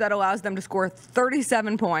bench that allows them to score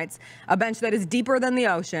 37 points, a bench that is deeper than the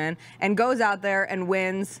ocean, and goes out there and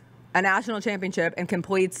wins a national championship and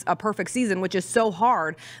completes a perfect season, which is so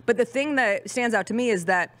hard. But the thing that stands out to me is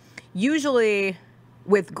that usually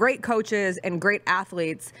with great coaches and great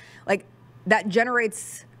athletes, like, that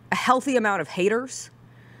generates a healthy amount of haters.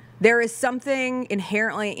 There is something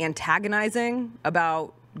inherently antagonizing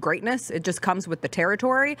about greatness. It just comes with the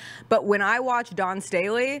territory. But when I watch Dawn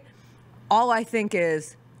Staley, all I think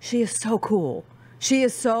is, she is so cool. She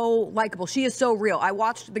is so likable. She is so real. I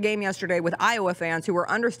watched the game yesterday with Iowa fans who were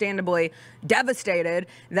understandably devastated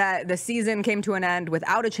that the season came to an end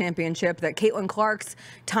without a championship, that Caitlin Clark's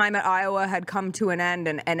time at Iowa had come to an end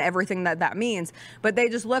and everything that that means. But they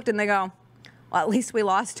just looked and they go, well, at least we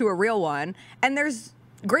lost to a real one. And there's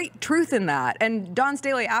great truth in that. And Dawn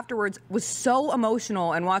Staley afterwards was so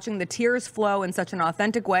emotional and watching the tears flow in such an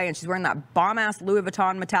authentic way. And she's wearing that bomb-ass Louis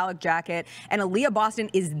Vuitton metallic jacket. And Aaliyah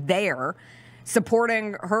Boston is there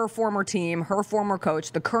supporting her former team, her former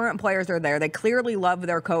coach. The current players are there. They clearly love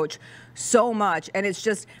their coach so much. And it's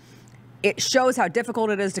just, it shows how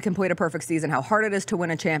difficult it is to complete a perfect season, how hard it is to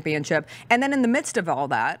win a championship. And then in the midst of all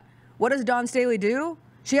that, what does Dawn Staley do?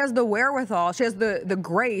 She has the wherewithal, she has the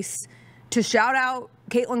grace to shout out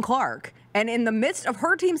Caitlin Clark. And in the midst of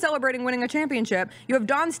her team celebrating winning a championship, you have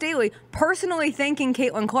Dawn Staley personally thanking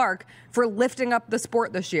Caitlin Clark for lifting up the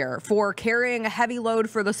sport this year, for carrying a heavy load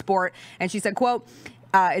for the sport. And she said, quote,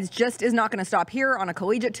 it just is not going to stop here on a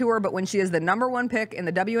collegiate tour, but when she is the #1 pick in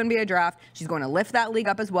the WNBA draft, she's going to lift that league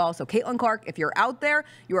up as well. So Caitlin Clark, if you're out there,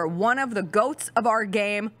 you are one of the GOATs of our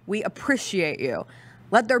game. We appreciate you.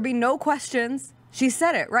 Let there be no questions. She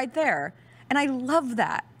said it right there. And I love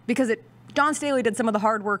that because Dawn Staley did some of the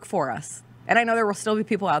hard work for us. And I know there will still be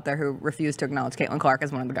people out there who refuse to acknowledge Caitlin Clark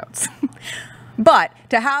as one of the GOATs. But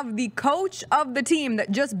to have the coach of the team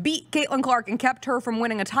that just beat Caitlin Clark and kept her from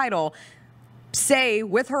winning a title say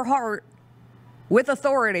with her heart, with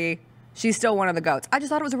authority, she's still one of the GOATs. I just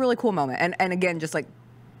thought it was a really cool moment. And again, just like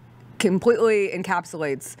completely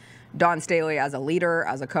encapsulates Dawn Staley as a leader,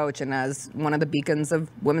 as a coach, and as one of the beacons of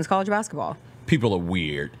women's college basketball. People are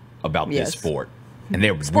weird about this sport. And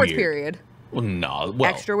they're sports weird. Period. Well, no. Well,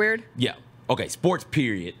 extra weird? Yeah. Okay, sports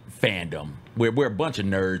period fandom. We're a bunch of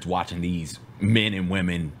nerds watching these men and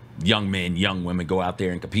women, young men, young women go out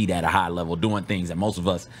there and compete at a high level, doing things that most of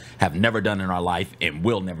us have never done in our life and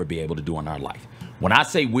will never be able to do in our life. When I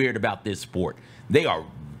say weird about this sport, they are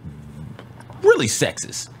really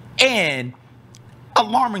sexist and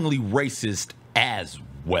alarmingly racist as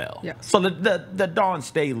well. Yes. So the Dawn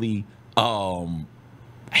Staley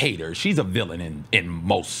hater, she's a villain in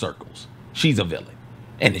most circles. She's a villain.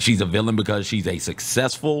 And she's a villain because she's a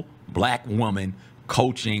successful black woman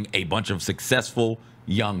coaching a bunch of successful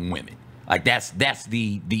young women. Like that's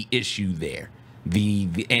the issue there.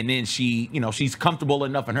 And then she, she's comfortable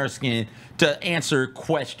enough in her skin to answer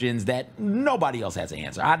questions that nobody else has to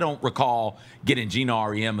answer. I don't recall getting Gina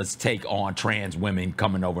Ariema's take on trans women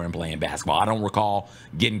coming over and playing basketball. I don't recall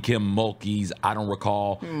getting Kim Mulkey's. I don't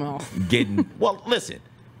recall getting, well, listen,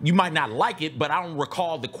 you might not like it, but I don't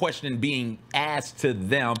recall the question being asked to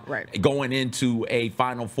them going into a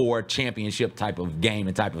Final Four championship type of game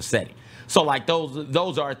and type of setting. So like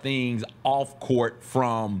those are things off court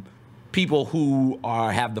from people who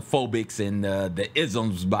have the phobics and the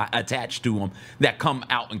isms attached to them that come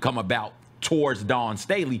out and come about towards Dawn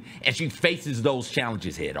Staley, and she faces those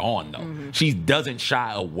challenges head on, though. She doesn't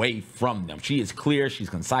shy away from them. She is clear, she's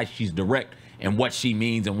concise, she's direct, and what she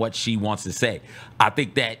means and what she wants to say. I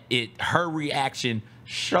think that her reaction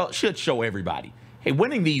should show everybody, hey,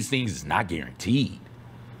 winning these things is not guaranteed.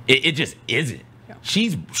 It just isn't. Yeah.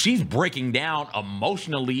 She's breaking down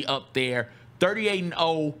emotionally up there,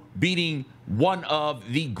 38-0, beating one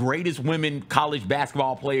of the greatest women college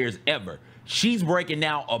basketball players ever. She's breaking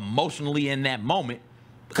down emotionally in that moment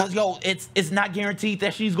because, it's not guaranteed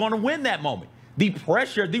that she's going to win that moment. The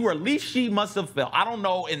pressure, the release she must have felt, I don't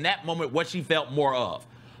know in that moment what she felt more of,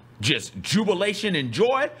 just jubilation and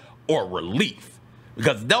joy or relief.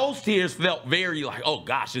 Because those tears felt very like, oh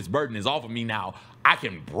gosh, this burden is off of me now. I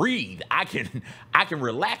can breathe. I can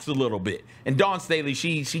relax a little bit. And Dawn Staley,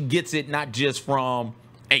 she gets it not just from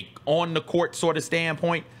a on the court sort of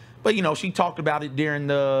standpoint, but she talked about it during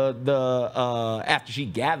the after she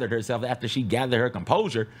gathered herself, after she gathered her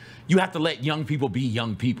composure. You have to let young people be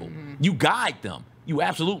young people. Mm-hmm. You guide them. You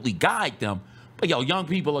absolutely guide them. But young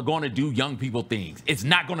people are going to do young people things. It's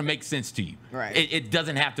not going to make sense to you. Right. It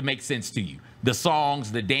doesn't have to make sense to you. The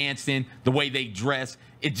songs, the dancing, the way they dress,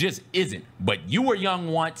 it just isn't. But you were young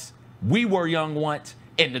once. We were young once.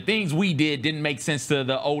 And the things we did didn't make sense to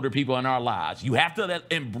the older people in our lives. You have to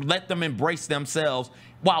let them embrace themselves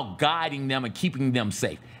while guiding them and keeping them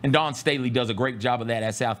safe. And Dawn Staley does a great job of that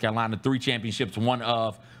at South Carolina. 3 championships, one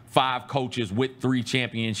of 5 coaches with 3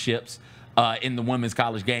 championships in the women's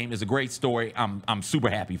college game. It's a great story. I'm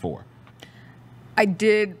super happy for her. I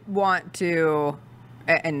did want to,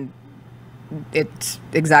 and it's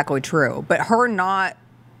exactly true, but her not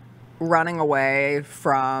running away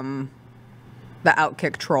from the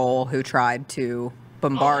Outkick troll who tried to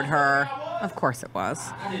bombard her. Of course it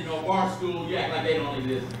was. I didn't know bar school. You act like they don't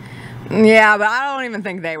exist. Yeah, but I don't even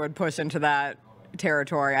think they would push into that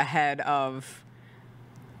territory ahead of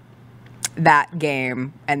that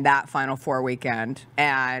game and that Final Four weekend.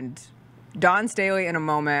 And Dawn Staley, in a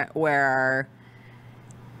moment where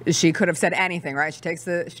she could have said anything, right? She takes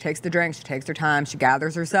the drink, she takes her time, she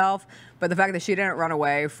gathers herself. But the fact that she didn't run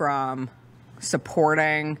away from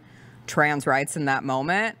supporting trans rights in that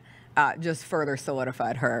moment just further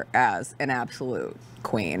solidified her as an absolute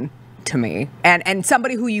queen to me. And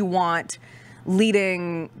somebody who you want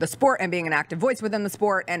leading the sport and being an active voice within the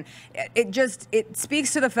sport. And it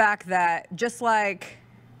speaks to the fact that just like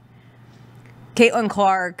Caitlin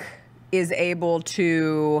Clark is able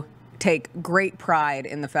to take great pride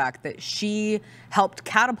in the fact that she helped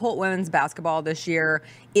catapult women's basketball this year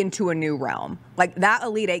into a new realm. Like that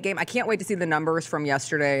Elite Eight game, I can't wait to see the numbers from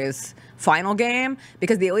yesterday's final game,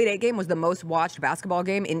 because the Elite Eight game was the most watched basketball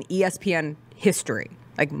game in ESPN history.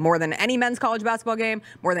 Like more than any men's college basketball game,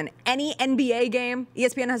 more than any NBA game.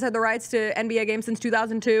 ESPN has had the rights to NBA games since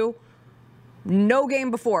 2002. No game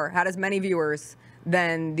before had as many viewers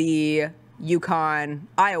than the UConn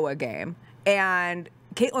Iowa game. And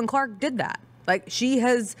Caitlin Clark did that. Like, she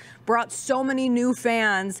has brought so many new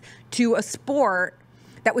fans to a sport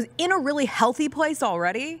that was in a really healthy place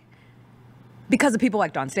already because of people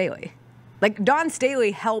like Dawn Staley. Like, Dawn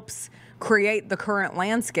Staley helps create the current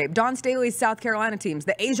landscape. Dawn Staley's South Carolina teams,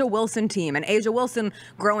 the Asia Wilson team, and Asia Wilson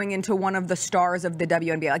growing into one of the stars of the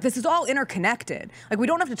WNBA. Like, this is all interconnected. Like, we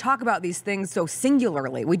don't have to talk about these things so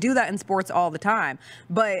singularly. We do that in sports all the time.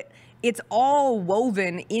 But it's all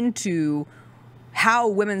woven into how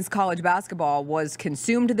women's college basketball was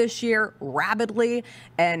consumed this year rapidly,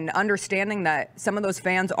 and understanding that some of those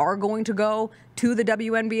fans are going to go to the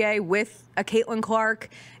WNBA with a Caitlin Clark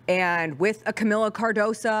and with a Camila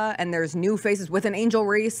Cardosa, and there's new faces with an Angel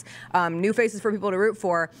Reese, new faces for people to root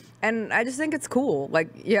for. And I just think it's cool.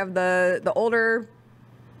 Like, you have the older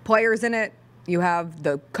players in it, you have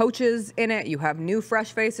the coaches in it, you have new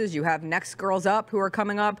fresh faces, you have next girls up who are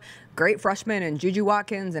coming up, great freshmen, and Juju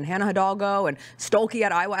Watkins and Hannah Hidalgo and Stolke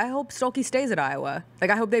at Iowa. I hope Stolke stays at Iowa.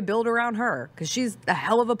 Like, I hope they build around her because she's a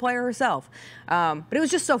hell of a player herself. But it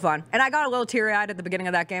was just so fun. And I got a little teary-eyed at the beginning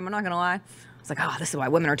of that game, I'm not going to lie. I was like, oh, this is why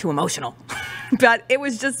women are too emotional. But it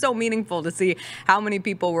was just so meaningful to see how many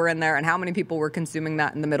people were in there and how many people were consuming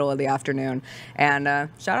that in the middle of the afternoon. And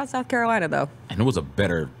shout out South Carolina, though. And it was a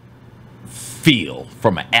better feel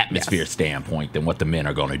from an atmosphere standpoint than what the men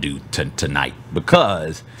are going to do tonight,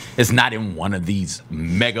 because it's not in one of these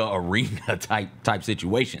mega arena type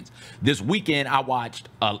situations. This weekend, I watched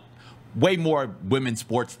way more women's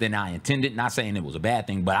sports than I intended. Not saying it was a bad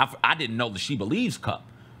thing, but I didn't know the She Believes Cup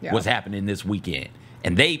was happening this weekend,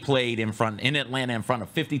 and they played in Atlanta in front of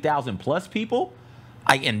 50,000 plus people.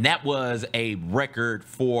 And that was a record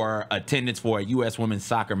for attendance for a U.S. women's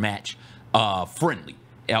soccer match, friendly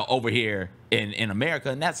over here in America,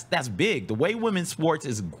 and that's big. The way women's sports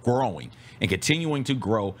is growing and continuing to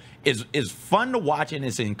grow is fun to watch, and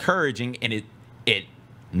it's encouraging, and it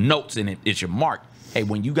notes in it. It's your mark. Hey,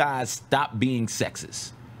 when you guys stop being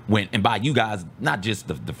sexist, and by you guys, not just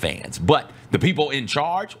the fans, but the people in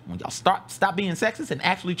charge, when y'all stop being sexist and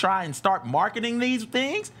actually try and start marketing these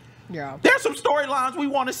things, there's some storylines we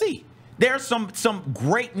want to see. There's some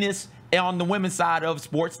greatness on the women's side of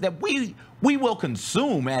sports that we will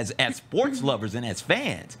consume as sports lovers and as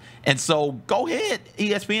fans. And so go ahead,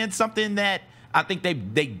 ESPN, something that I think they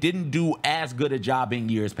didn't do as good a job in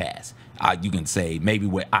years past. You can say maybe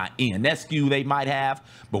with Ionescu they might have,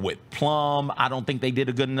 but with Plum, I don't think they did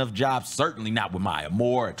a good enough job. Certainly not with Maya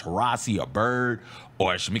Moore, or Taurasi, or Bird,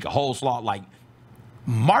 or Shamika Holslaw. Like,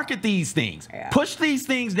 market these things. Push these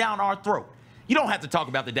things down our throat. You don't have to talk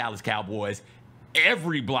about the Dallas Cowboys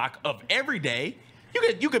every block of every day.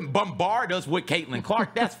 You can bombard us with Caitlin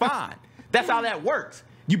Clark. That's fine. That's how that works.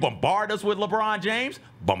 You bombard us with LeBron James,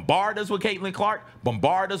 bombard us with Caitlin Clark,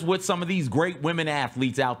 bombard us with some of these great women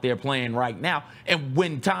athletes out there playing right now. And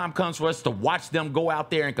when time comes for us to watch them go out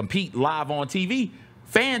there and compete live on TV,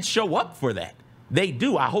 fans show up for that. They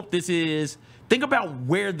do. I hope this is – think about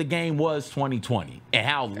where the game was 2020 and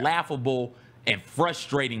how laughable and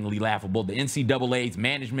frustratingly laughable the NCAA's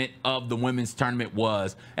management of the women's tournament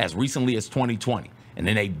was as recently as 2020. And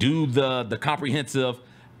then they do the comprehensive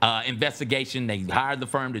investigation. They hired the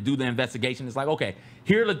firm to do the investigation. It's like, okay,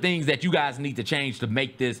 here are the things that you guys need to change to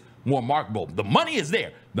make this more marketable. The money is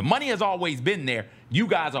there. The money has always been there. You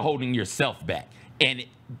guys are holding yourself back. And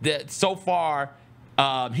so far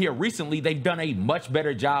here recently, they've done a much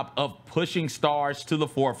better job of pushing stars to the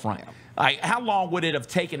forefront. Like, how long would it have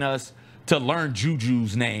taken us to learn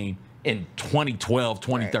Juju's name in 2012,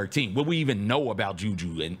 2013? Would we even know about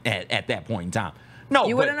Juju at that point in time? No,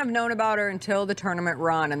 you wouldn't have known about her until the tournament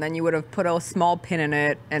run, and then you would have put a small pin in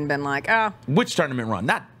it and been like, oh. Which tournament run?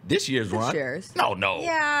 Not this year's run. This year's. No.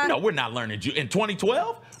 Yeah. No, we're not learning in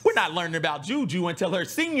 2012. We're not learning about Juju until her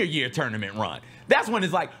senior year tournament run. That's when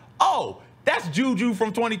it's like, oh, that's Juju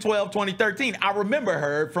from 2012, 2013. I remember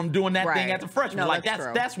her from doing that thing as a freshman. No, like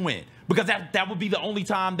that's when. Because that would be the only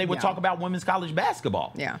time they would talk about women's college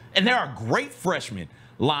basketball. Yeah. And there are great freshmen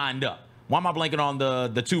lined up. Why am I blanking on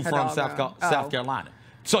the two from South Carolina?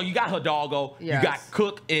 So you got Hidalgo, you got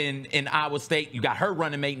Cook in Iowa State, you got her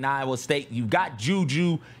running mate in Iowa State, you got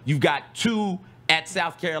Juju, you've got two at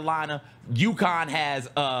South Carolina. UConn has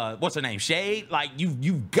what's her name, Shade. Like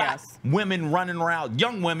you've got women running around,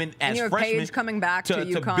 young women as freshmen. Paige coming back to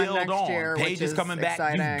UConn build next on. year, Paige is coming back.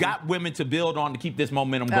 Exciting. You've got women to build on to keep this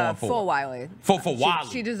momentum going forward. Full Wiley. For Wiley.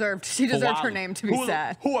 She deserved her name to be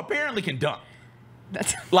said. Who apparently can dunk.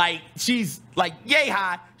 Like, she's like yay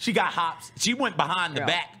high. She got hops. She went behind the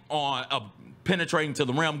back on penetrating to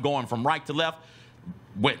the rim, going from right to left.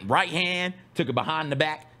 Went right hand, took it behind the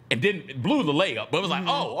back, and then blew the layup. But it was like,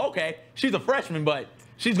 oh, okay. She's a freshman, but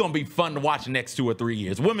she's going to be fun to watch the next 2 or 3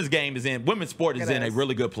 years. Women's sport is in a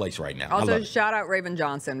really good place right now. Also, shout out Raven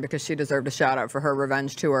Johnson, because she deserved a shout out for her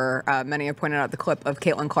revenge tour. Many have pointed out the clip of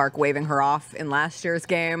Caitlin Clark waving her off in last year's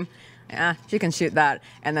game. Yeah, she can shoot that.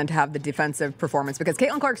 And then to have the defensive performance, because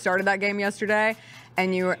Caitlin Clark started that game yesterday,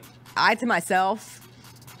 and I to myself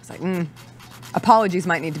was like, apologies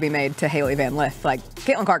might need to be made to Haley Van Lith. Like,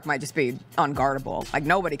 Caitlin Clark might just be unguardable. Like,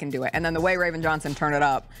 nobody can do it. And then the way Raven Johnson turned it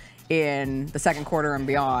up in the second quarter and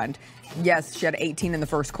beyond, yes, she had 18 in the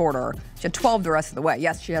first quarter. She had 12 the rest of the way.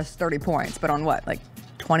 Yes, she has 30 points, but on what, like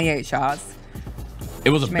 28 shots? It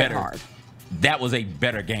was that was a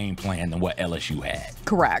better game plan than what LSU had.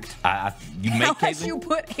 Correct. LSU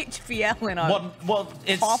put HVL in a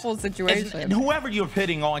it's awful situation. Whoever you're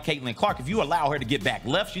pitting on Caitlin Clark, if you allow her to get back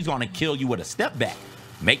left, she's going to kill you with a step back.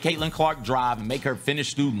 Make Caitlin Clark drive and make her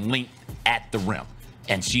finish through length at the rim.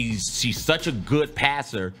 And she's such a good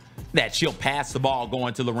passer that she'll pass the ball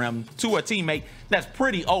going to the rim to a teammate that's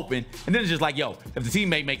pretty open. And then it's just like, yo, if the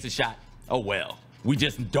teammate makes a shot, oh well. We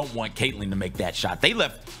just don't want Caitlin to make that shot. They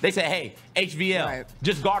said, hey, HVL,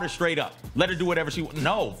 just guard her straight up. Let her do whatever she wants.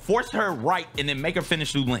 No, force her right and then make her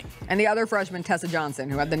finish through length. And the other freshman, Tessa Johnson,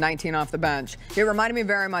 who had the 19 off the bench, it reminded me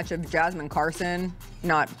very much of Jasmine Carson,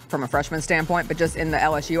 not from a freshman standpoint, but just in the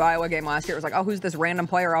LSU-Iowa game last year. It was like, oh, who's this random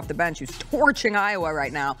player off the bench who's torching Iowa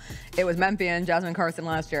right now? It was Memphian, Jasmine Carson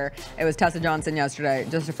last year. It was Tessa Johnson yesterday,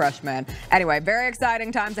 just a freshman. Anyway, very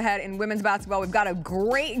exciting times ahead in women's basketball. We've got a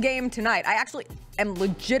great game tonight. I actually am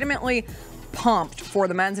legitimately pumped for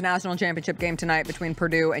the men's national championship game tonight between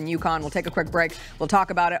Purdue and UConn. We'll take a quick break. We'll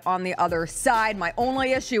talk about it on the other side. My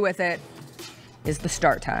only issue with it is the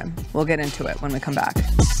start time. We'll get into it when we come back.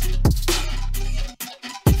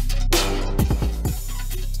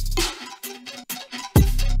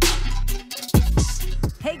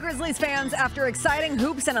 Grizzlies fans, after exciting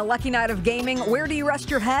hoops and a lucky night of gaming, where do you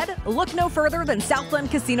rest your head? Look no further than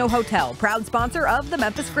Southland Casino Hotel, proud sponsor of the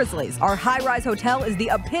Memphis Grizzlies. Our high-rise hotel is the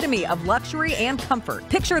epitome of luxury and comfort.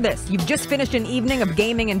 Picture this, you've just finished an evening of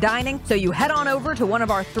gaming and dining, so you head on over to one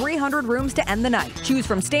of our 300 rooms to end the night. Choose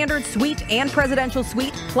from standard, suite, and presidential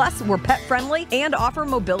suite, plus we're pet-friendly and offer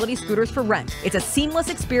mobility scooters for rent. It's a seamless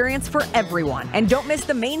experience for everyone. And don't miss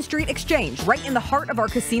the Main Street Exchange, right in the heart of our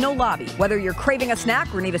casino lobby. Whether you're craving a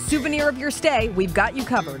snack or need a souvenir of your stay, we've got you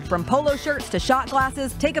covered. From polo shirts to shot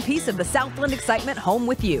glasses, take a piece of the Southland excitement home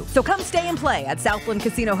with you. So come stay and play at Southland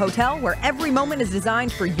Casino Hotel, where every moment is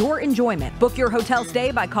designed for your enjoyment. Book your hotel stay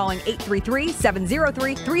by calling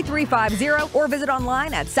 833-703-3350 or visit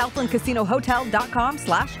online at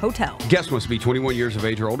southlandcasinohotel.com/hotel. Guests must be 21 years of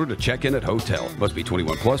age or older to check in at hotel. Must be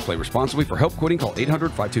 21 plus. Play responsibly. For help quitting, call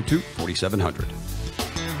 800-522-4700.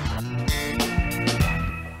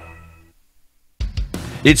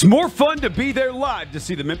 It's more fun to be there live to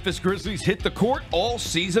see the Memphis Grizzlies hit the court all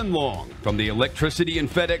season long. From the electricity in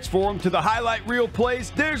FedEx Forum to the highlight reel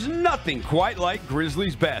plays, there's nothing quite like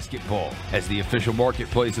Grizzlies basketball. As the official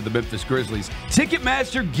marketplace of the Memphis Grizzlies,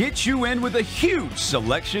 Ticketmaster gets you in with a huge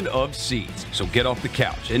selection of seats. So get off the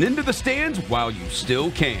couch and into the stands while you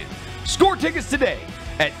still can. Score tickets today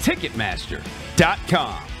at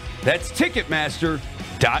Ticketmaster.com. That's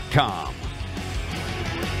Ticketmaster.com.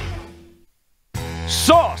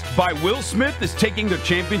 Sauced by Will Smith is taking the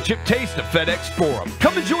championship taste of FedEx Forum.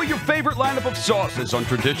 Come enjoy your favorite lineup of sauces on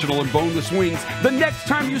traditional and boneless wings the next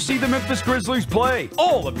time you see the Memphis Grizzlies play.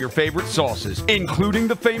 All of your favorite sauces, including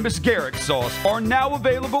the famous Garrick sauce, are now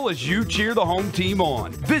available as you cheer the home team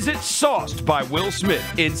on. Visit Sauced by Will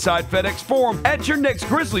Smith inside FedEx Forum at your next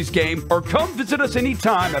Grizzlies game, or come visit us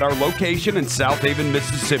anytime at our location in South Haven,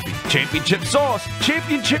 Mississippi. Championship sauce,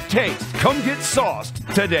 championship taste. Come get sauced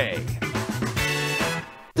today.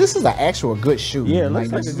 This is an actual good shoe. Yeah, it looks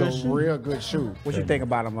like this a is good shoe. real good shoe. What you think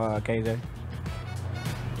about him, KJ?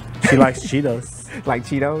 She likes Cheetos. Like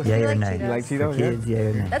Cheetos? Yeah, You or like nay. Cheetos? You like Cheetos? For kids, yeah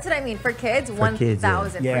or nay. That's what I mean. For kids, For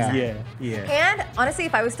 1,000%. kids, yeah. And honestly,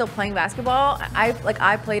 if I was still playing basketball,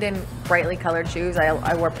 I played in brightly colored shoes.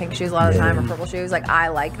 I wore pink shoes a lot of the time or purple shoes. Like, I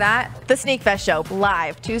like that. The Sneak Fest Show,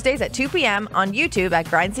 live Tuesdays at 2 p.m. on YouTube at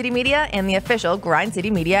Grind City Media and the official Grind City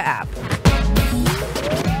Media app.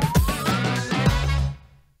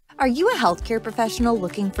 Are you a healthcare professional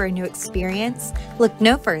looking for a new experience? Look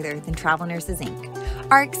no further than Travel Nurses, Inc.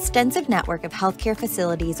 Our extensive network of healthcare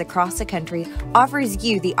facilities across the country offers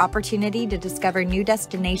you the opportunity to discover new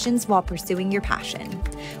destinations while pursuing your passion.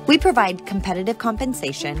 We provide competitive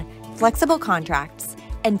compensation, flexible contracts,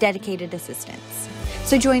 and dedicated assistance.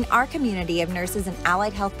 So join our community of nurses and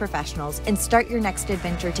allied health professionals and start your next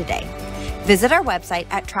adventure today. Visit our website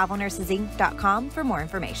at travelnursesinc.com for more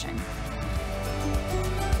information.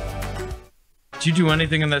 Did you do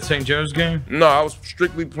anything in that St. Joe's game? No, I was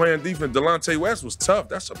strictly playing defense. Delonte West was tough.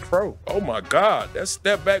 That's a pro. Oh, my God. That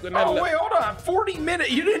step back with that. Oh, wait, hold on. 40 minutes.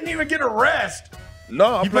 You didn't even get a rest.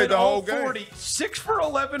 No, I You played the all whole game. 40. 6 for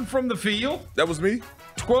 11 from the field. That was me.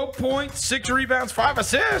 12 points, 6 rebounds, 5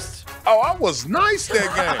 assists. Oh, I was nice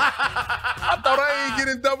that game. I thought I ain't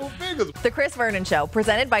getting double figures. The Chris Vernon Show,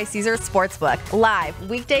 presented by Caesars Sportsbook, live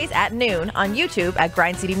weekdays at noon on YouTube at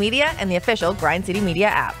Grind City Media and the official Grind City Media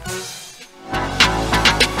app.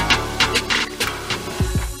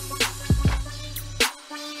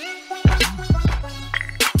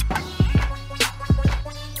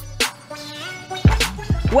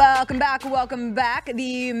 Welcome back, welcome back.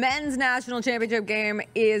 The men's national championship game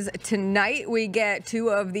is tonight. We get two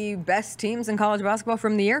of the best teams in college basketball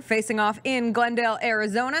from the year facing off in Glendale,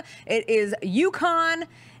 Arizona. It is UConn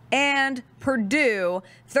and Purdue,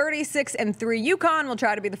 36-3. UConn will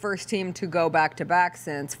try to be the first team to go back-to-back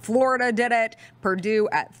since Florida did it. Purdue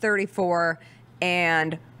at 34-4.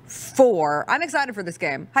 I'm excited for this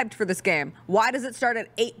game, hyped for this game. Why does it start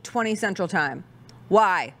at 8:20 Central Time?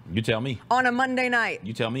 Why? You tell me. On a Monday night.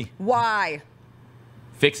 You tell me. Why?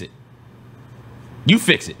 Fix it. You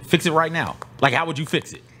fix it. Fix it right now. Like, how would you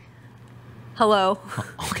fix it? Hello.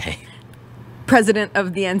 Okay. President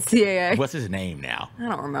of the NCAA. What's his name now? I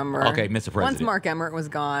don't remember. Okay, Mr. President. Once Mark Emmert was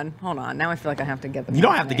gone. Hold on. Now I feel like I have to get the You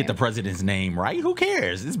don't have to get the president's name, right? Who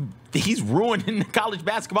cares? He's ruining the college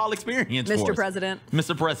basketball experience for us. Mr. President.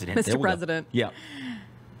 Mr. President. There Mr. we go. President. Yeah.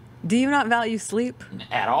 Do you not value sleep?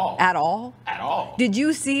 At all. At all? At all. Did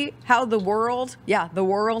you see how the world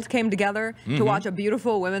came together to Mhm. watch a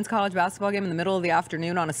beautiful women's college basketball game in the middle of the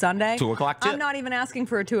afternoon on a Sunday? 2 o'clock tip. I'm not even asking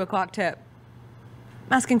for a 2 o'clock tip.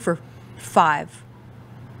 I'm asking for 5.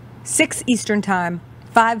 6 Eastern Time,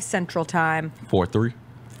 5 Central Time, 4-3.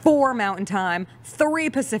 4 Mountain Time, 3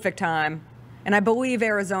 Pacific Time. And I believe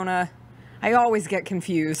Arizona, I always get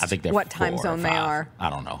confused I think they're what time 4 or zone they 5. are. I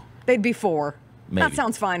don't know. They'd be 4. Maybe. That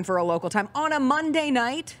sounds fine for a local time. On a Monday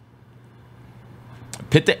night?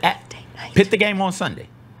 Pit the game on Sunday.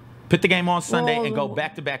 Pit the game on Sunday and go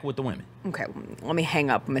back-to-back with the women. Okay, let me hang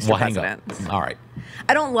up, Mr. Well, hang President. up. All right.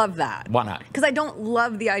 I don't love that. Why not? Because I don't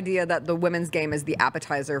love the idea that the women's game is the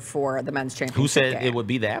appetizer for the men's championship Who said game. it would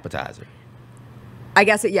be the appetizer? I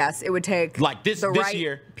guess yes, it would take Like this right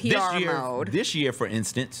year, PR mode. This year, for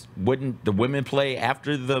instance, wouldn't the women play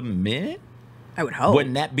after the men? I would hope.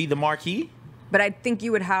 Wouldn't that be the marquee? But I think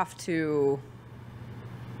you would have to.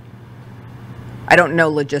 I don't know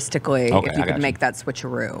logistically Okay, if you I could got make that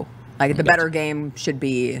switcheroo. Like the better game should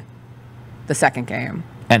be the second game.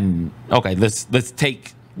 And okay, let's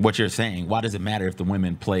take what you're saying. Why does it matter if the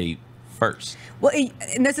women play first? Well,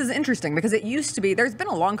 and this is interesting because it used to be, there's been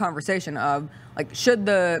a long conversation of, like, should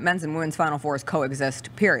the men's and women's Final Fours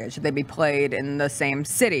coexist, period? Should they be played in the same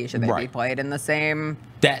city? Should they be played in the same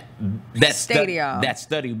stadium? That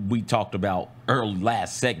study we talked about early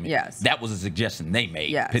last segment, Yes. that was a suggestion they made.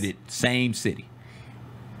 Yes. Put it same city.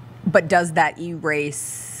 But does that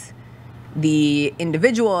erase the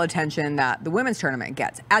individual attention that the women's tournament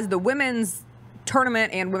gets? As the women's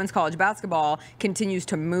tournament and women's college basketball continues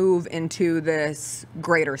to move into this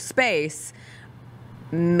greater space,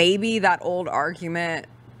 maybe that old argument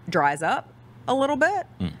dries up a little bit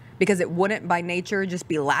because it wouldn't by nature just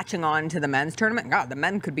be latching on to the men's tournament. God, the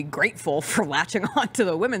men could be grateful for latching on to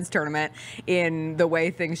the women's tournament in the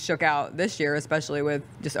way things shook out this year, especially with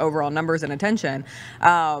just overall numbers and attention.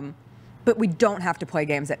 But we don't have to play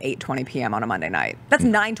games at 8:20 p.m. on a Monday night. That's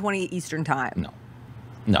 9:20 Eastern time.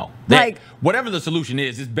 No. Like, whatever the solution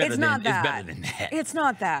is, it's better it's than not that. it's better than that. It's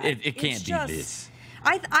not that. It can't It's be just- this.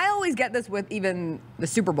 I always get this with even the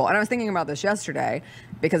Super Bowl. And I was thinking about this yesterday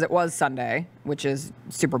because it was Sunday, which is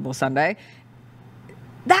Super Bowl Sunday.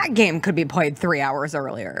 That game could be played 3 hours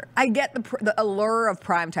earlier. I get the allure of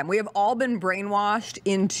primetime. We have all been brainwashed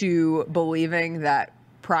into believing that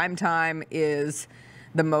primetime is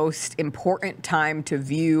the most important time to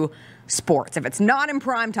view sports. If it's not in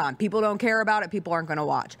primetime, people don't care about it, people aren't going to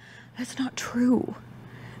watch. That's not true.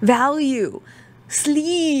 Value,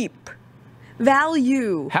 sleep,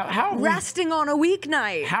 value, resting on a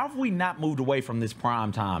weeknight. How have we not moved away from this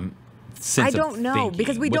prime time sense I don't of know thinking?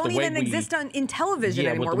 because we With don't the way even exist in television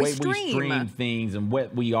anymore. With the way we stream things and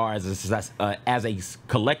what we are as a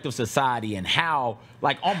collective society, and how,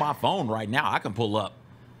 like, on my phone right now, I can pull up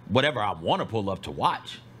whatever I want to pull up to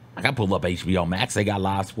watch. I can pull up HBO Max, they got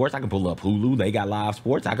live sports. I can pull up Hulu, they got live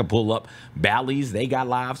sports. I can pull up Bally's, they got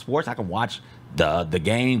live sports. I can watch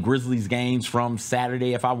the Grizzlies games from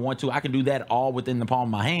Saturday if I want to. I can do that all within the palm of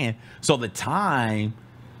my hand. So the time,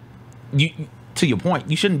 to your point,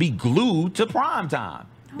 you shouldn't be glued to prime time.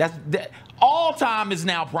 All time is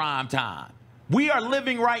now prime time. We are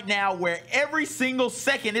living right now where every single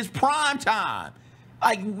second is prime time.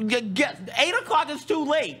 Like, 8 o'clock is too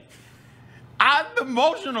late. I'm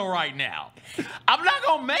emotional right now. I'm not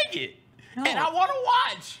going to make it. No. And I want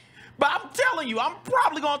to watch. But I'm telling you, I'm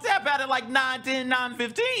probably going to tap out at like 9:10,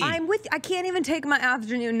 9:15. I can't even take my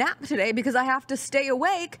afternoon nap today because I have to stay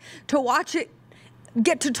awake to watch it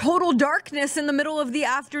get to total darkness in the middle of the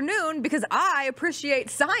afternoon because I appreciate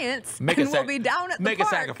science and will be down at the park. Make a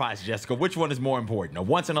sacrifice, Jessica. Which one is more important? A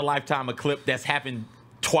once-in-a-lifetime eclipse that's happened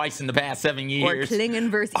twice in the past 7 years? Or Klingon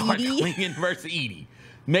versus Edie? Or Klingon versus Edie.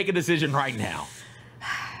 Make a decision right now.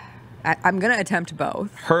 I'm going to attempt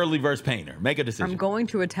both. Hurley versus Painter. Make a decision. I'm going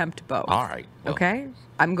to attempt both. All right. Well. Okay?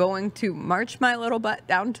 I'm going to march my little butt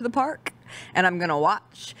down to the park, and I'm going to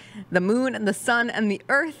watch the moon and the sun and the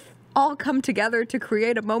earth all come together to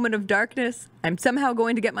create a moment of darkness. I'm somehow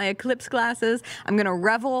going to get my eclipse glasses. I'm going to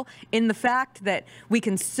revel in the fact that we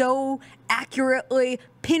can so accurately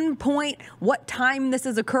pinpoint what time this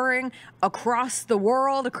is occurring across the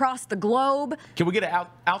world, across the globe. Can we get an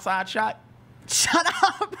outside shot? Shut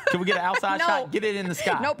up. Can we get an outside shot? Get it in the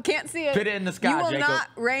sky. Nope, can't see it. Put it in the sky, You will Jacob. not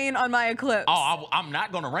rain on my eclipse. Oh, I'm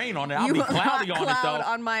not going to rain on it. I'll You be will cloudy not on it, though. cloud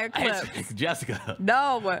on my eclipse. Jessica.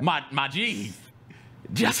 No. My G.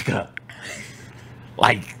 Jessica.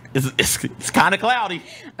 Like, it's kind of cloudy.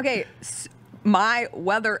 Okay, my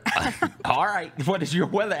weather app. All right. What does your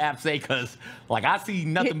weather app say? Because, like, I see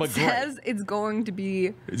nothing but gray. It says it's going to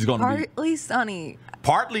be partly sunny.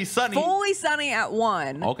 Partly sunny? Fully sunny at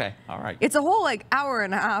 1. Okay. All right. It's a whole, like, hour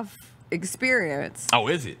and a half experience. Oh,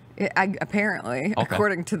 is it? Apparently,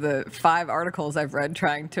 according to the 5 articles I've read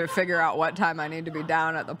trying to figure out what time I need to be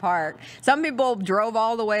down at the park. Some people drove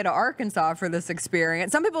all the way to Arkansas for this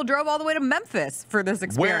experience. Some people drove all the way to Memphis for this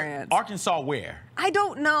experience. Arkansas where? I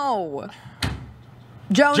don't know.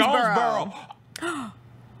 Jonesboro.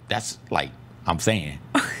 That's like, I'm saying.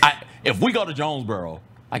 If we go to Jonesboro,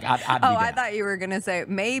 like, I'd be down. I thought you were going to say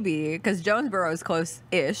maybe, because Jonesboro is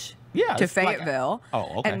close-ish. Yeah, to it's like Fayetteville.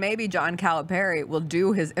 okay. And maybe John Calipari will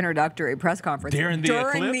do his introductory press conference during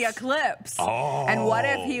the eclipse. Oh. And what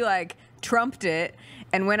if he like trumped it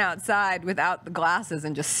and went outside without the glasses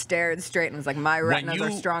and just stared straight and was like, my retinas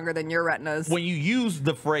are stronger than your retinas. When you use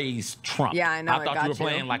the phrase Trump, yeah, I know. I thought you were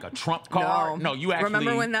playing like a Trump card. No, you actually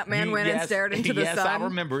remember when that man went and stared into the sun? Yes, I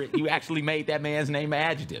remember it. You actually made that man's name an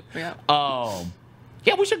adjective. Yeah.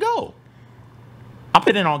 Yeah, we should go. I'm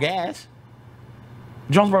putting on gas.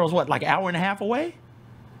 Jonesboro's what, like an hour and a half away?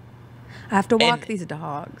 I have to walk these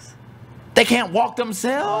dogs. They can't walk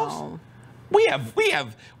themselves? No.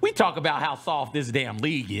 We talk about how soft this damn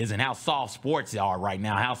league is and how soft sports are right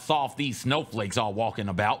now, how soft these snowflakes are walking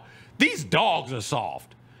about. These dogs are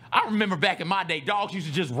soft. I remember back in my day, dogs used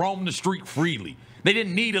to just roam the street freely. They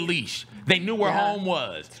didn't need a leash. They knew where home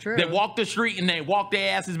was. It's true. They walked the street and they walked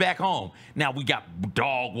their asses back home. Now we got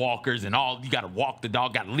dog walkers and all. You got to walk the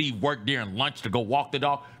dog. Got to leave work during lunch to go walk the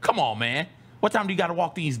dog. Come on, man. What time do you got to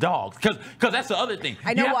walk these dogs? Because that's the other thing.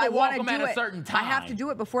 I know. You have I to walk want to them do at it. a certain time. I have to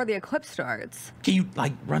do it before the eclipse starts. Can you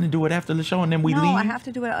like run and do it after the show and then we leave? No, I have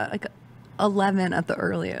to do it at like 11 at the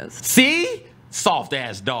earliest. See? Soft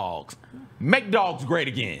ass dogs. Make dogs great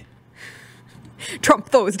again. Trump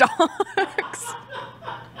those dogs.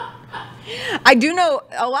 I do know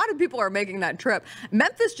a lot of people are making that trip.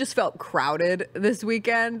 Memphis just felt crowded this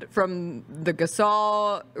weekend from the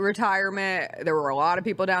Gasol retirement. There were a lot of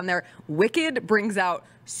people down there. Wicked brings out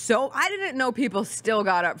I didn't know people still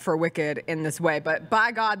got up for Wicked in this way, but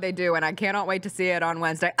by God they do, and I cannot wait to see it on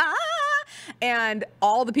Wednesday. And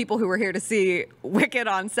all the people who were here to see Wicked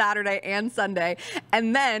on Saturday and Sunday.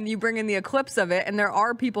 And then you bring in the eclipse of it, and there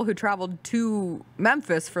are people who traveled to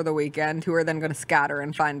Memphis for the weekend who are then going to scatter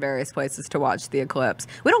and find various places to watch the eclipse.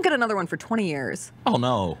 We don't get another one for 20 years. Oh,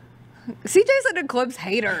 no. CJ's an eclipse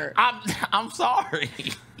hater. I'm sorry.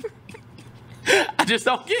 I just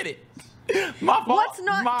don't get it. My fault. What's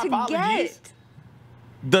not My to apologies.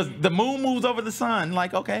 get? The moon moves over the sun.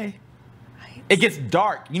 Like, okay. It gets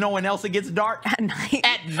dark. You know when else it gets dark? At night.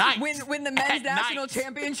 At night. When the men's national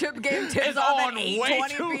championship game tips It's off on at way 8:20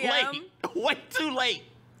 too p.m. late. Way too late.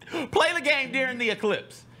 Play the game during the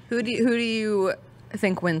eclipse. Who do you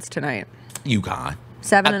think wins tonight? UConn.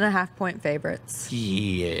 7.5 point favorites.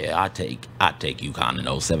 Yeah, I take UConn in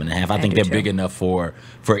those 7.5. I think do they're too. big enough for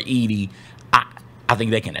Edie. I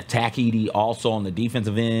think they can attack Edie also on the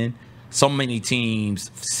defensive end. So many teams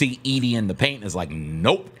see Edie in the paint and it's like,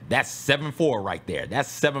 nope, that's 7-4 right there.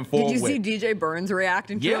 That's 7-4. Did you see DJ Burns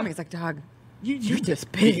reacting to him? He's like, dog, you're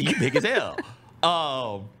just big. You big as hell.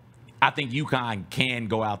 I think UConn can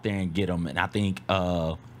go out there and get them. And I think,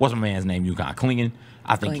 what's my man's name, UConn? Klingon?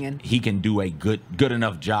 I think he can do a good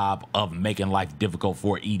enough job of making life difficult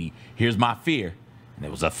for Edie. Here's my fear. And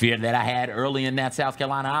it was a fear that I had early in that South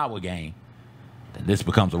Carolina-Iowa game. That this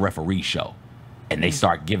becomes a referee show. And they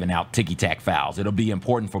start giving out ticky-tack fouls. It'll be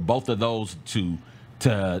important for both of those to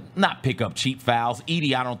not pick up cheap fouls.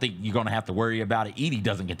 Edie, I don't think you're going to have to worry about it. Edie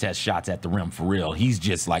doesn't contest shots at the rim for real. He's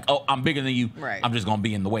just like, oh, I'm bigger than you. Right. I'm just going to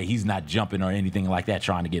be in the way. He's not jumping or anything like that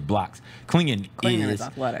trying to get blocks. Klingon is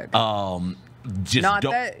athletic. Just not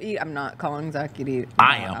don't. that I'm not calling Zach Edey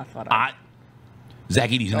I am. athletic.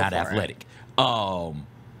 Zach Edey's Go not for it. athletic.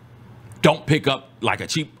 Don't pick up like a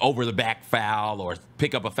cheap over-the-back foul or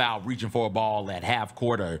pick up a foul reaching for a ball at half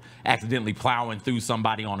court or accidentally plowing through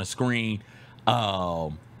somebody on a screen.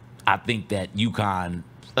 I think that UConn,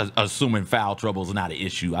 assuming foul trouble is not an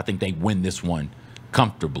issue, I think they win this one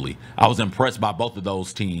comfortably. I was impressed by both of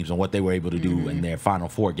those teams and what they were able to do in their Final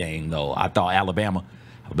Four game, though. I thought Alabama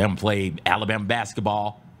played Alabama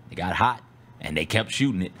basketball. They got hot, and they kept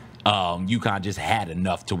shooting it. UConn just had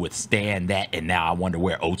enough to withstand that, and now I wonder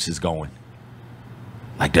where Oates is going.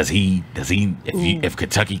 Like, does he if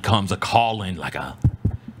Kentucky comes a calling like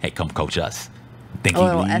hey, come coach us, think he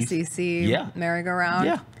little leaves? SEC merry-go-round?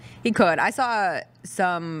 Yeah. He could. I saw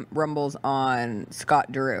some rumbles on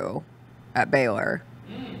Scott Drew at Baylor,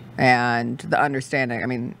 and the understanding, I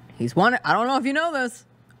mean, he's won it. I don't know if you know this.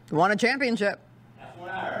 He won a championship. That's what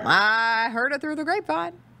I heard. I heard it through the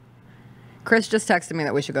grapevine. Chris just texted me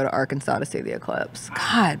that we should go to Arkansas to see the eclipse.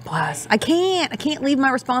 God bless. I can't leave my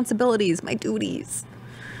responsibilities, my duties.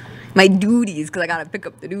 My duties, because I got to pick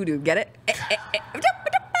up the doo-doo. Get it?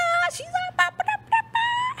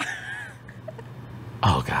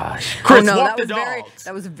 Oh, gosh. Chris, walk the dogs.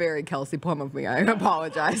 That was a very Kelsey Plum of me. I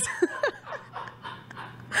apologize.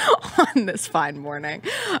 on this fine morning.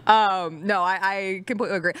 No, I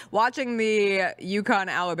completely agree. Watching the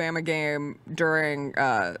UConn-Alabama game during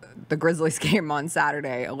the Grizzlies game on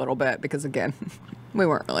Saturday a little bit, because, again, we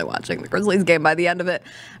weren't really watching the Grizzlies game by the end of it.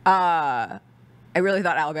 I really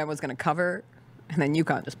thought Alabama was going to cover, and then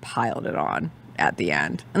UConn just piled it on at the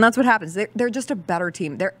end. And that's what happens. They're just a better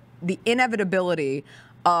team. The inevitability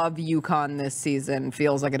of UConn this season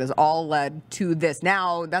feels like it has all led to this.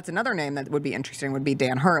 Now, that's another name that would be interesting, would be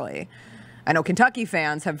Dan Hurley. I know Kentucky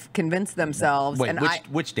fans have convinced themselves. Wait,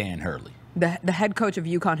 which Dan Hurley? The head coach of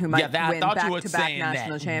UConn, who might win back-to-back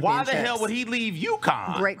national championships. Why the hell would he leave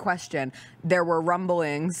UConn? Great question. There were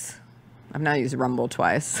rumblings. I've now used rumble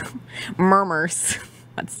twice. Murmurs.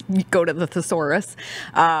 Let's go to the thesaurus.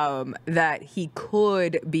 That he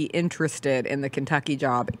could be interested in the Kentucky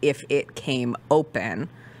job if it came open.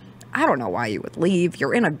 I don't know why you would leave.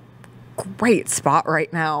 You're in a great spot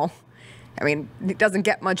right now. I mean, it doesn't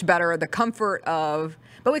get much better. The comfort of...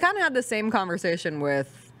 But we kind of had the same conversation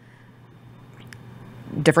with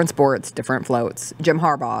different sports, different floats. Jim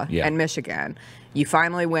Harbaugh and Michigan. You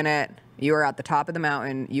finally win it. You are at the top of the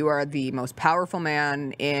mountain. You are the most powerful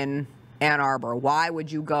man in Ann Arbor. Why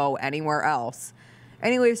would you go anywhere else?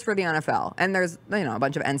 And he leaves for the NFL. And there's, a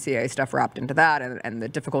bunch of NCAA stuff wrapped into that, and the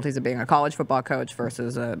difficulties of being a college football coach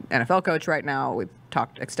versus an NFL coach right now, we've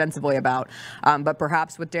talked extensively about. But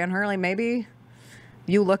perhaps with Dan Hurley, maybe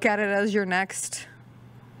you look at it as your next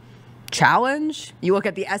challenge. You look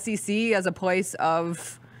at the SEC as a place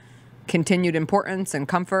of continued importance and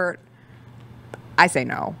comfort. I say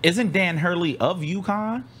no. Isn't Dan Hurley of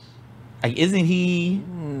UConn? Like, isn't he?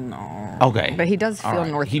 No. Okay. But he does feel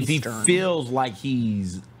Northeastern. He feels like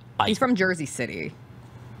he's from Jersey City.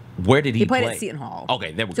 Where did he play? He played at Seton Hall.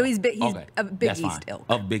 Okay, there we go. So he's a Big that's East fine. ilk.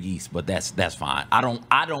 Of Big East, but that's fine. I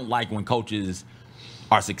don't like when coaches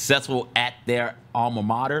are successful at their alma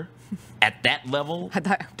mater at that level.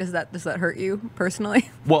 Does that hurt you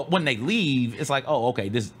personally? Well, when they leave, it's like, oh, okay,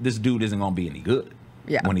 this dude isn't gonna be any good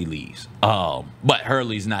when he leaves. But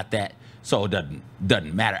Hurley's not that. So it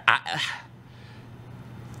doesn't matter.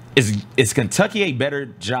 Is Kentucky a better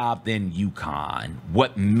job than UConn?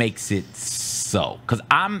 What makes it so? Because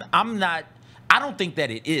I'm not. I don't think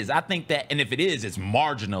that it is. I think that, and if it is, it's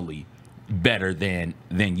marginally better than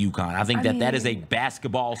UConn. I think that is a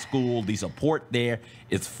basketball school. The support there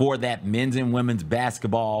is for that men's and women's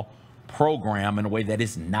basketball program in a way that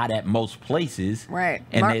it's not at most places. Right.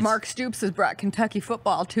 And Mark Stoops has brought Kentucky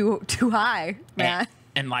football too high, man.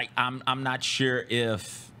 And like, I'm not sure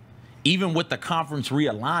if, even with the conference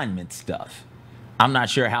realignment stuff, I'm not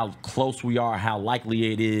sure how close we are, how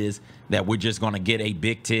likely it is that we're just going to get a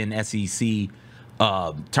Big Ten SEC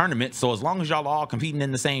tournament. So as long as y'all are all competing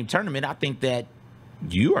in the same tournament, I think that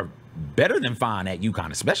you are better than fine at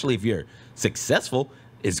UConn, especially if you're successful.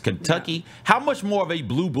 Is Kentucky, how much more of a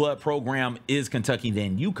blue blood program is Kentucky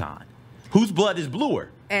than UConn? Whose blood is bluer?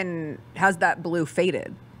 And has that blue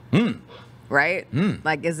faded? Right?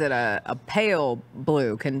 Like, is it a pale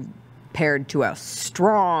blue compared to a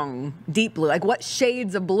strong, deep blue? Like, what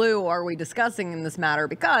shades of blue are we discussing in this matter?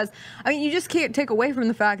 Because, I mean, you just can't take away from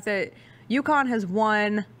the fact that UConn has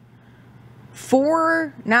won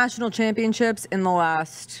 4 national championships in the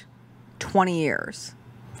last 20 years.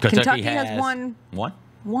 Kentucky has won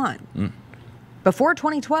one. Before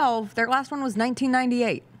 2012, their last one was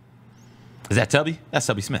 1998. Is that Tubby? That's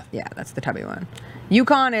Tubby Smith. Yeah, that's the Tubby one.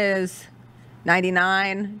 UConn is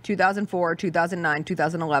 99, 2004, 2009,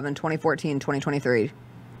 2011, 2014, 2023.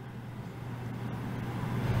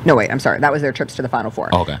 No, wait, I'm sorry. That was their trips to the Final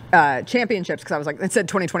Four. Okay. Championships, because I was like, it said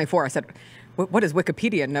 2024. I said, what does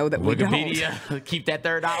Wikipedia know that we don't? Wikipedia, keep that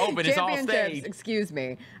third eye open. It's all staged. Excuse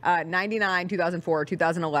me. 99, 2004,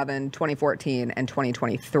 2011, 2014, and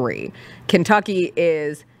 2023. Kentucky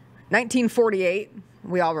is 1948.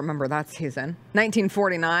 We all remember that season.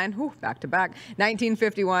 1949, back to back.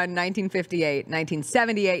 1951, 1958,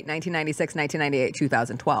 1978, 1996, 1998,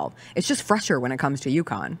 2012. It's just fresher when it comes to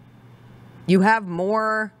UConn. You have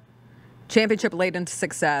more championship-laden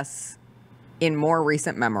success in more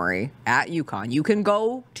recent memory at UConn. You can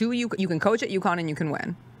go to you can coach at UConn and you can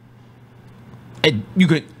win. And you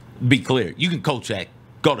could be clear. You can go to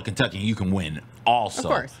Kentucky and you can win also. Of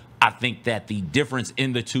course. I think that the difference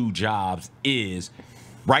in the two jobs is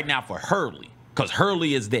right now for Hurley, because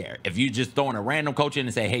Hurley is there. If you're just throwing a random coach in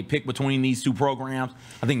and say, hey, pick between these two programs,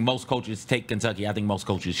 I think most coaches take Kentucky. I think most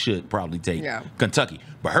coaches should probably take Kentucky.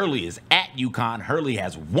 But Hurley is at UConn. Hurley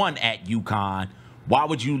has won at UConn. Why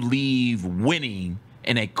would you leave winning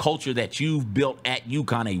in a culture that you've built at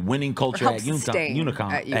UConn, a winning culture at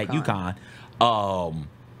UConn?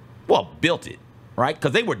 Built it, right?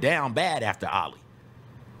 Because they were down bad after Ollie.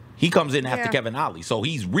 He comes in after Kevin Ollie. So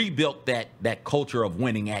he's rebuilt that culture of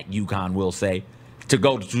winning at UConn, we'll say, to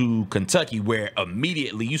go to Kentucky, where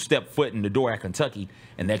immediately you step foot in the door at Kentucky,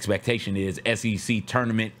 and the expectation is SEC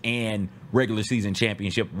tournament and regular season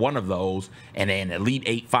championship, one of those, and an Elite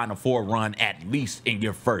Eight Final Four run at least in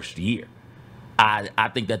your first year. I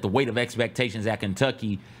think that the weight of expectations at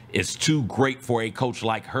Kentucky is too great for a coach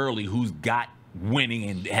like Hurley, who's got winning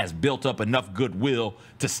and has built up enough goodwill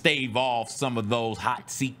to stave off some of those hot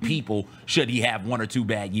seat people should he have 1 or 2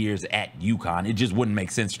 bad years at UConn. It just wouldn't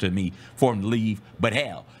make sense to me for him to leave. But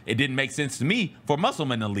hell, it didn't make sense to me for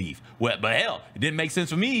Musselman to leave. Well, but hell, it didn't make sense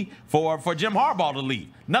for me for Jim Harbaugh to leave.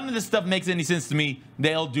 None of this stuff makes any sense to me.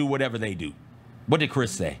 They'll do whatever they do. What did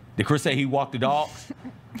Chris say? Did Chris say he walked the dog?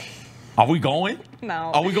 Are we going?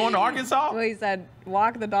 No. Are we going to Arkansas? Well, he said,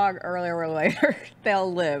 walk the dog earlier or later.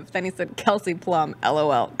 They'll live. Then he said, Kelsey Plum,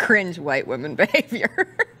 LOL, cringe white women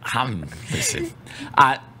behavior. Listen,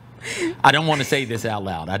 I don't want to say this out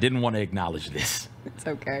loud. I didn't want to acknowledge this. It's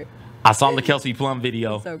okay. I saw the Kelsey Plum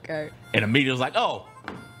video. It's okay. And immediately was like, oh,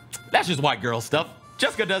 that's just white girl stuff.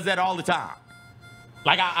 Jessica does that all the time.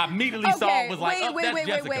 Like, I immediately saw it was like, that's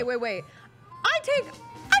Jessica. Wait. I take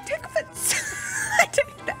offense.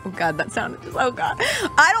 Oh God, that sounded just, oh God.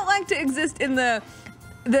 I don't like to exist in the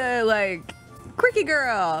like quirky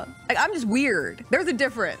girl. Like, I'm just weird. There's a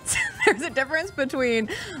difference. There's a difference between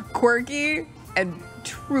quirky and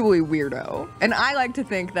truly weirdo. And I like to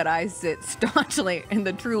think that I sit staunchly in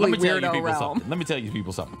the truly weirdo realm. Let me tell you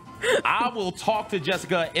people something. I will talk to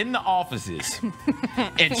Jessica in the offices,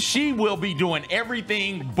 and she will be doing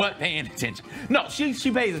everything but paying attention. No, she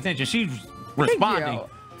pays attention. She's responding.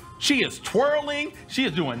 She is twirling. She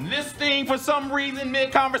is doing this thing for some reason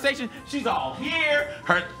mid-conversation. She's all here.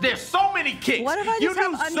 There's so many kicks. What if I just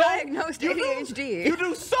have undiagnosed ADHD? You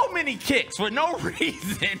do so many kicks for no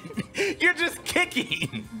reason. You're just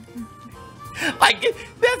kicking. Like,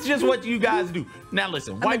 that's just what you guys do. Now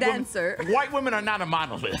listen, white women are not a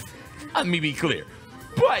monolith. Let me be clear.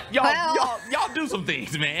 But y'all do some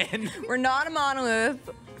things, man. We're not a monolith.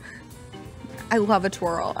 I love a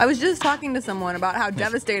twirl. I was just talking to someone about how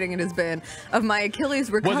devastating it has been of my Achilles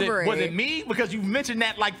recovery. Was it me? Because you mentioned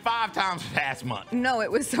that like 5 times past month. No, it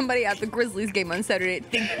was somebody at the Grizzlies game on Saturday,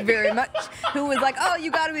 thank you very much, who was like, oh,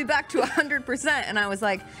 you got to be back to 100%. And I was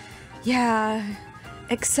like, yeah,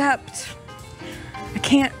 except I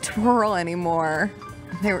can't twirl anymore.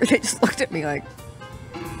 They just looked at me like,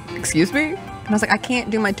 excuse me? And I was like, I can't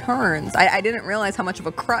do my turns. I didn't realize how much of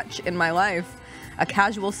a crutch in my life a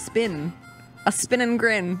casual spin. A spin and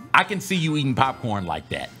grin. I can see you eating popcorn like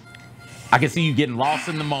that. I can see you getting lost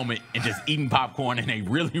in the moment and just eating popcorn in a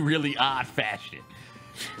really, really odd fashion.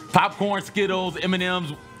 Popcorn, Skittles,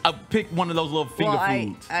 M&Ms. Pick one of those little finger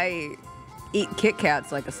foods. I eat Kit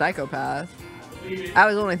Kats like a psychopath. I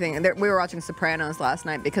was only thinking, we were watching Sopranos last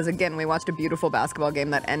night because, again, we watched a beautiful basketball game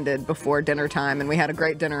that ended before dinner time, and we had a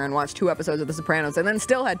great dinner and watched 2 episodes of The Sopranos, and then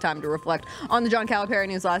still had time to reflect on the John Calipari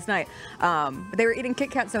news last night. But they were eating Kit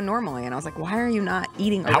Kats so normally, and I was like, why are you not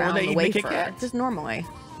eating around the wafer? Kit Kats? Just normally.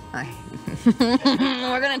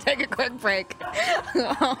 We're going to take a quick break.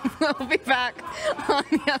 We'll be back on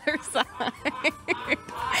the other side.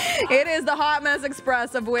 It is the Hot Mess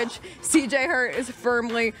Express, of which CJ Hurt is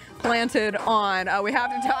firmly planted on. We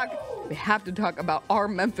have to talk about our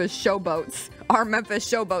Memphis Showboats. Our Memphis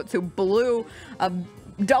Showboats, who blew a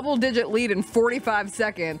double-digit lead in 45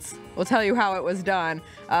 seconds. We'll tell you how it was done.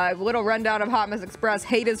 A little rundown of Hot Mess Express.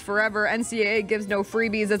 Hate is forever. NCAA gives no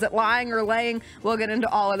freebies. Is it lying or laying? We'll get into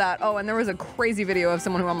all of that. Oh, and there was a crazy video of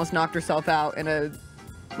someone who almost knocked herself out in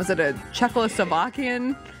was it a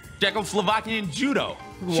Czechoslovakian judo.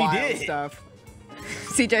 Wild she did stuff.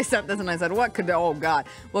 CJ sent this and I said, what could, oh God.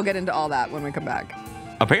 We'll get into all that when we come back.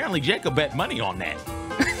 Apparently Jacob bet money on that.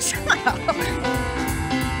 Shut up.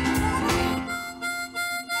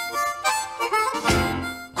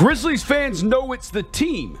 Grizzlies fans know it's the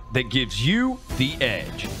team that gives you the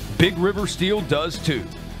edge. Big River Steel does too.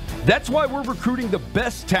 That's why we're recruiting the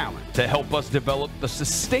best talent to help us develop the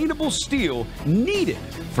sustainable steel needed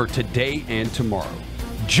for today and tomorrow.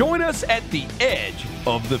 Join us at the edge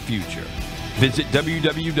of the future. Visit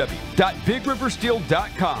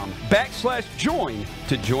www.bigriversteel.com/join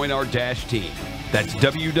to join our Dash team. That's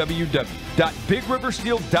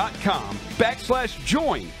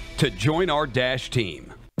www.bigriversteel.com/join to join our Dash team.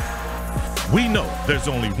 We know there's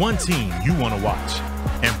only one team you want to watch,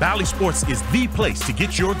 and Bally Sports is the place to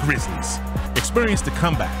get your Grizzlies. Experience the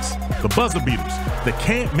comebacks, the buzzer beaters, the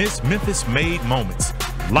can't-miss Memphis-made moments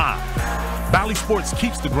live. Bally Sports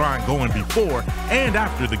keeps the grind going before and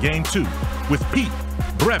after the game, too, with Pete,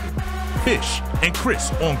 Brevin, Fish, and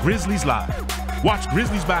Chris on Grizzlies Live. Watch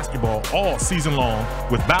Grizzlies basketball all season long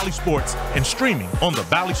with Bally Sports and streaming on the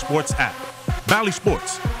Bally Sports app. Bally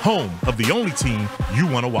Sports, home of the only team you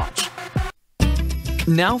want to watch.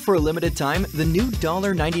 Now for a limited time, the new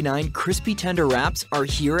 $1.99 crispy tender wraps are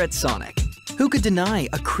here at Sonic. Who could deny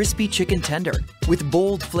a crispy chicken tender with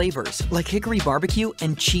bold flavors like hickory barbecue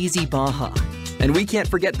and cheesy Baja? And we can't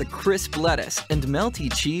forget the crisp lettuce and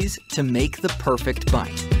melty cheese to make the perfect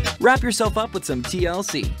bite. Wrap yourself up with some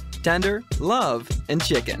TLC, tender, love, and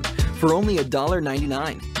chicken for only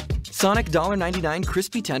 $1.99. Sonic $1.99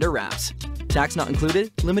 crispy tender wraps. Tax not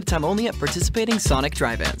included, limited time only at participating Sonic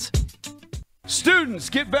drive-ins.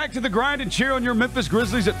 Students, get back to the grind and cheer on your Memphis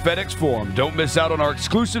Grizzlies at FedEx Forum. Don't miss out on our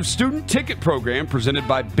exclusive student ticket program presented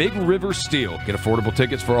by Big River Steel. Get affordable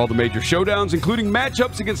tickets for all the major showdowns, including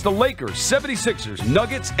matchups against the Lakers, 76ers,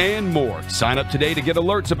 Nuggets, and more. Sign up today to get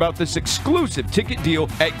alerts about this exclusive ticket deal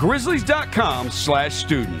at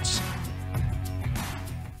grizzlies.com/students.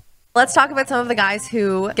 Let's talk about some of the guys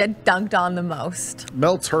who get dunked on the most.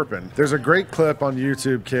 Mel Turpin. There's a great clip on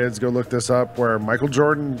YouTube, kids. Go look this up, where Michael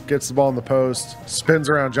Jordan gets the ball in the post, spins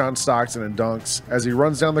around John Stockton and dunks. As he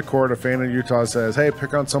runs down the court, a fan in Utah says, "Hey,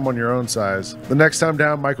 pick on someone your own size." The next time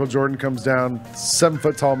down, Michael Jordan comes down,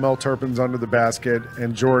 7-foot-tall Mel Turpin's under the basket,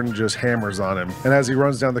 and Jordan just hammers on him. And as he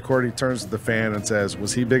runs down the court, he turns to the fan and says,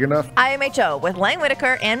 "Was he big enough?" IMHO with Lang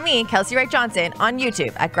Whitaker and me, Kelsey Wright Johnson, on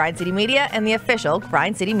YouTube at Grind City Media and the official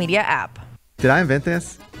Grind City Media app. Did I invent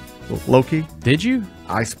this? Loki? Did you?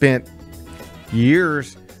 I spent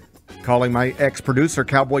years calling my ex-producer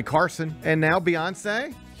Cowboy Carson, and now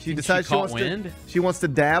Beyonce. She decides she wants to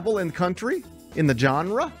dabble in country, in the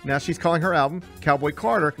genre. Now she's calling her album Cowboy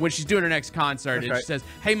Carter. When she's doing her next concert, and she says,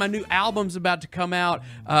 "Hey, my new album's about to come out.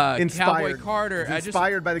 Inspired. Cowboy Carter."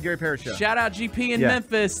 Inspired by the Gary Parrish Show. Shout out GP in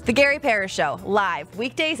Memphis. The Gary Parrish Show, live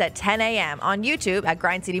weekdays at 10 a.m. on YouTube at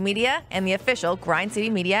Grind City Media and the official Grind City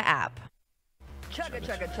Media app. Chugga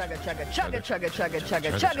chugga chugga chugga chugga chugga chugga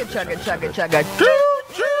chugga chugga chugga chugga chugga.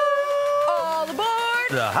 Choo-choo! All aboard!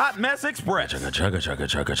 The Hot Mess Express. Chugga chugga chugga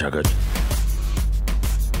chugga chugga.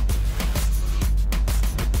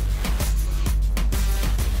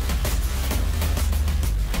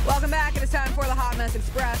 Welcome back. It is time for the Hot Mess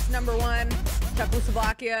Express. Number one,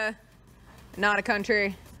 Czechoslovakia, not a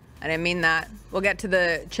country. I didn't mean that. We'll get to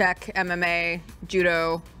the Czech MMA,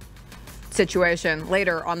 judo situation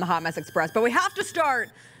later on the Hot Mess Express. But we have to start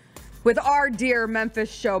with our dear Memphis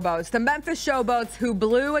Showboats. The Memphis Showboats who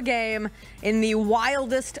blew a game in the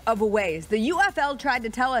wildest of ways. The UFL tried to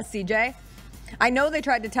tell us, CJ. I know they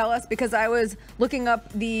tried to tell us because I was looking up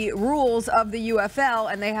the rules of the UFL,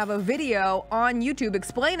 and they have a video on YouTube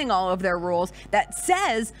explaining all of their rules that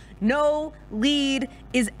says no lead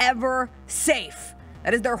is ever safe.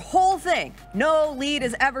 That is their whole thing. No lead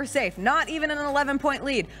is ever safe. Not even an 11-point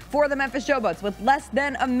lead for the Memphis Showboats with less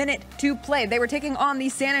than a minute to play. They were taking on the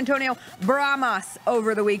San Antonio Brahmas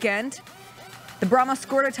over the weekend. The Brahmas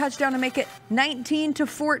scored a touchdown to make it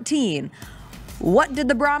 19-14. What did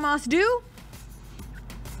the Brahmas do?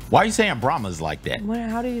 Why are you saying Brahmas like that?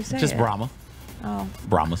 How do you say Just it? Brahma. Oh.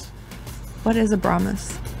 Brahmas. What is a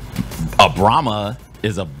Brahmas? A Brahma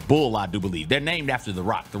is a bull, I do believe. They're named after The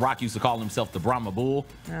Rock. The Rock used to call himself the Brahma Bull.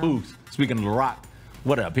 Oh. Ooh, speaking of The Rock,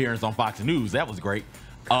 what an appearance on Fox News. That was great.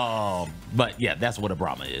 But yeah, that's what a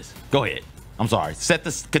Brahma is. Go ahead. I'm sorry.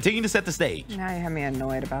 Continue to set the stage. Now you have me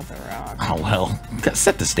annoyed about The Rock. Oh, well,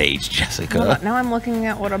 set the stage, Jessica. Now I'm looking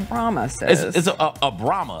at what a Brahmas is. It's a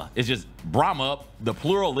Brahma. It's just Brahma. The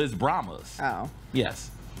plural is Brahmas. Oh. Yes.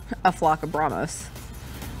 A flock of Brahmas.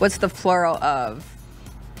 What's the plural of?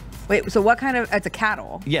 Wait, so what kind of, it's a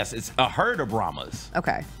cattle? Yes, it's a herd of Brahmas.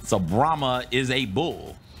 Okay. So Brahma is a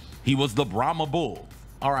bull. He was the Brahma bull.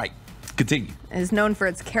 All right, continue. It is known for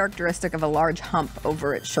its characteristic of a large hump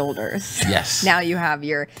over its shoulders. Yes. Now you have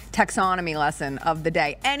your taxonomy lesson of the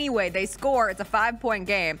day. Anyway, they score. It's a 5-point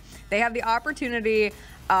game. They have the opportunity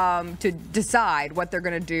to decide what they're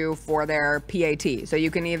going to do for their PAT. So you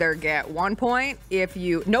can either get 1 point if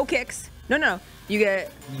you, no kicks. No. You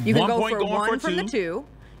can go for 1 from the 2.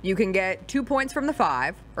 You can get 2 points from the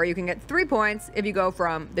 5, or you can get 3 points if you go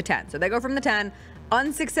from the 10. So they go from the 10,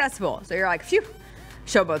 unsuccessful. So you're like, phew,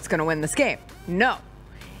 Showboat's going to win this game. No.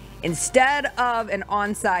 Instead of an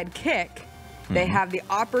onside kick, they have the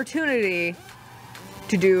opportunity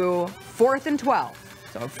to do 4th and 12.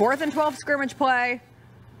 So 4th and 12 scrimmage play.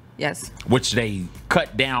 Yes. Which they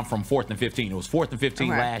cut down from 4th and 15. It was 4th and 15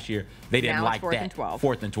 last year. They didn't like that. 4th and 12.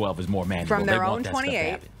 4th and 12 is more manageable. From their own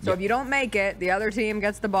 28. So if you don't make it, the other team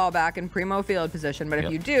gets the ball back in primo field position. But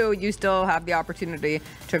if you do, you still have the opportunity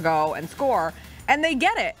to go and score. And they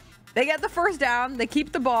get it. They get the first down. They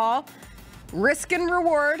keep the ball. Risk and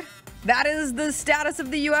reward. that is the status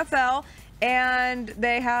of the UFL. And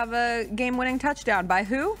they have a game-winning touchdown by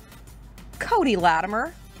who? Cody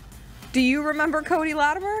Latimer. Do you remember Cody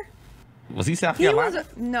Latimer? Was he South Carolina?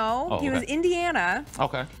 He was Indiana.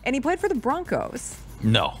 Okay. And he played for the Broncos.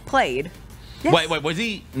 No. Played. Yes. Wait, was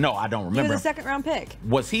he? No, I don't remember. He was a second-round pick.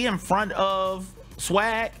 Was he in front of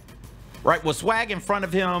Swag? Right, was Swag in front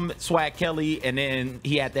of him, Swag Kelly, and then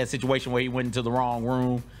he had that situation where he went into the wrong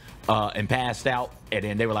room and passed out, and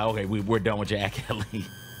then they were like, okay, we're done with Jack Kelly.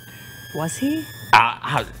 Was he?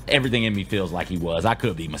 Everything in me feels like he was. I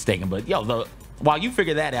could be mistaken, but while you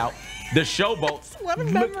figure that out, the Showboats. What a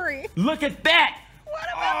memory. Look at that. What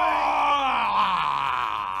a memory.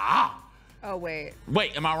 Oh, wait.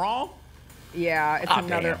 Wait, am I wrong? Yeah, it's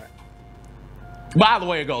another. Damn. By the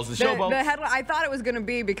way it goes, the Showboats. The headline, I thought it was going to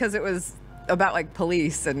be because it was about like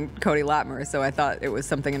police and Cody Latimer, so I thought it was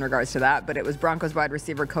something in regards to that, but it was Broncos wide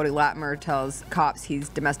receiver Cody Latimer tells cops he's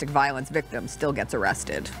domestic violence victim, still gets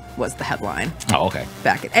arrested, was the headline. Oh, okay.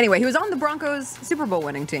 Anyway, he was on the Broncos Super Bowl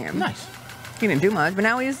winning team. Nice. He didn't do much, but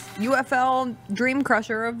now he's UFL dream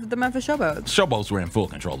crusher of the Memphis Showboats. Showboats were in full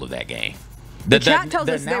control of that game. The chat tells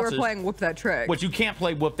us they were playing Whoop That Trick. But you can't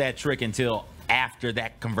play Whoop That Trick until after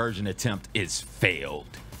that conversion attempt is failed,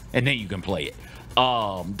 and then you can play it.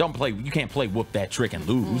 You can't play Whoop That Trick and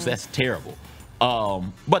lose. That's terrible.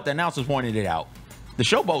 But the announcers pointed it out. The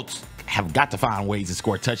Showboats have got to find ways to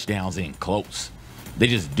score touchdowns in close. They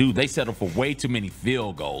just do. They settle for way too many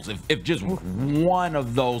field goals. If just one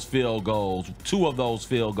of those field goals, two of those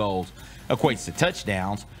field goals equates to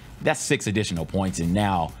touchdowns, that's 6 additional points, and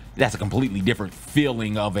now that's a completely different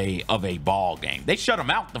feeling of a ball game. They shut them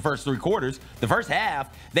out the first 3 quarters. The first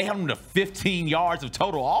half, they held them to 15 yards of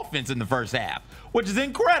total offense in the first half, which is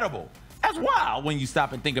incredible. That's wild when you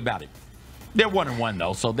stop and think about it. They're 1-1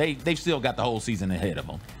 though, so they've still got the whole season ahead of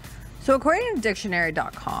them. So according to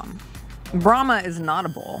dictionary.com, Brahma is not a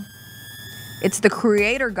bull. It's the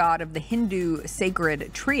creator god of the Hindu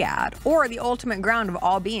sacred triad, or the ultimate ground of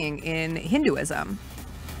all being in Hinduism.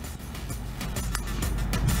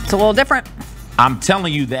 It's a little different. I'm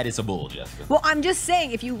telling you that it's a bull, Jessica. Well, I'm just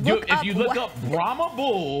saying, if you look up Brahma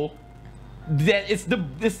bull, that it's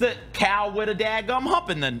the cow with a daggum hump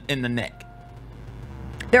in the neck.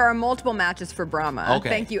 There are multiple matches for Brahma. Okay.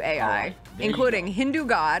 Thank you, AI, right. including Hindu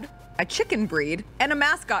god, a chicken breed, and a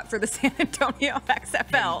mascot for the San Antonio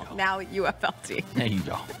XFL, now UFL team. There you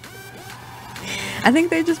go. I think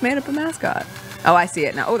they just made up a mascot. Oh, I see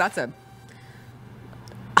it now. Oh, that's a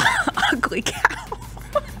ugly cow.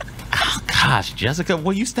 Oh, gosh, Jessica,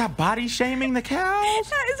 will you stop body shaming the cows?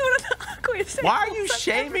 That is one of the ugliest. Why are you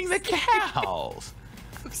shaming the cows?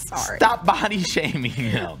 I'm sorry. Stop body shaming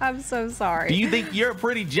them. I'm so sorry. Do you think you're a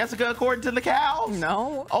pretty Jessica according to the cows?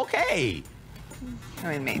 No. Okay.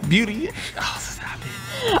 I mean, maybe. Beauty. Oh, stop it.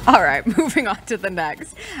 All right, moving on to the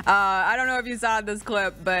next. I don't know if you saw this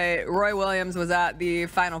clip, but Roy Williams was at the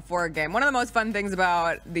Final Four game. One of the most fun things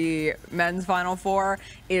about the men's Final Four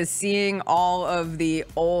is seeing all of the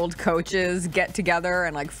old coaches get together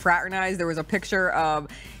and like fraternize. There was a picture of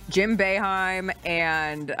Jim Boeheim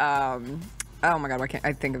and oh my God, why can't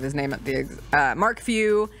I think of his name at the Mark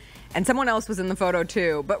Few. And someone else was in the photo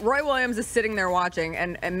too. But Roy Williams is sitting there watching,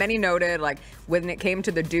 and many noted, like, when it came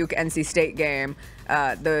to the Duke-NC State game,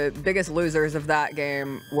 the biggest losers of that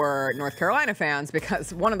game were North Carolina fans,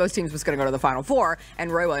 because one of those teams was going to go to the Final Four,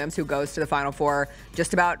 and Roy Williams, who goes to the Final Four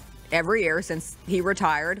just about every year since he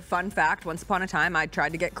retired. Fun fact, once upon a time, I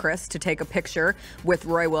tried to get Chris to take a picture with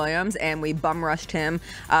Roy Williams, and we bum rushed him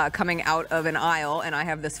coming out of an aisle, and I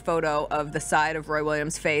have this photo of the side of Roy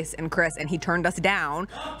Williams' face and Chris, and he turned us down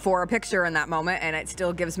for a picture in that moment, and it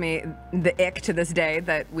still gives me the ick to this day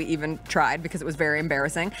that we even tried, because it was very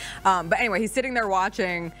embarrassing. But anyway, he's sitting there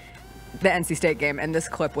watching the NC State game, and this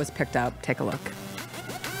clip was picked up. Take a look.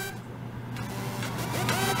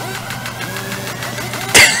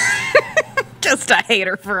 Just a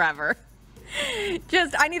hater forever.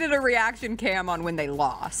 I needed a reaction cam on when they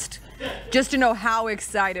lost, just to know how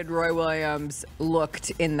excited Roy Williams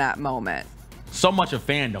looked in that moment. So much of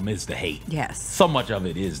fandom is the hate. Yes. So much of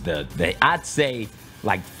it is the I'd say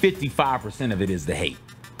like 55% of it is the hate.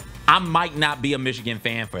 I might not be a Michigan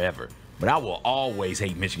fan forever, but I will always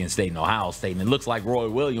hate Michigan State and Ohio State. And it looks like Roy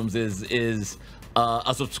Williams is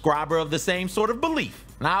a subscriber of the same sort of belief,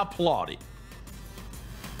 and I applaud it.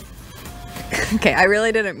 Okay, I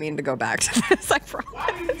really didn't mean to go back to this, I promise.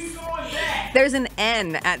 Why do you keep going back? There's an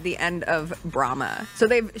N at the end of Brahma, so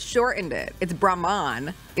they've shortened it. It's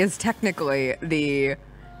Brahman is technically the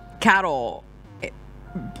cattle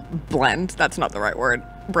blend. That's not the right word.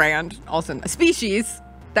 Brand, also a species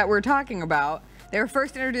that we're talking about. They were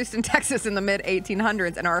first introduced in Texas in the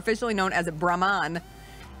mid-1800s and are officially known as Brahman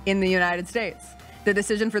in the United States. The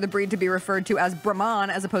decision for the breed to be referred to as Brahman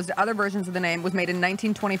as opposed to other versions of the name was made in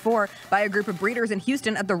 1924 by a group of breeders in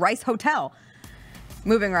Houston at the Rice Hotel.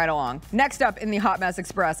 Moving right along. Next up in the Hot Mess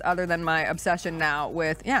Express, other than my obsession now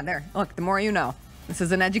with, look, the more you know. This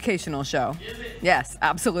is an educational show. Is it? Yes,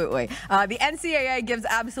 absolutely. The NCAA gives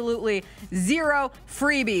absolutely 0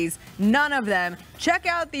 freebies, none of them. Check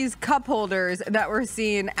out these cup holders that were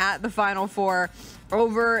seen at the Final Four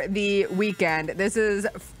over the weekend. This is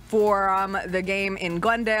from the game in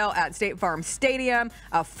Glendale at State Farm Stadium.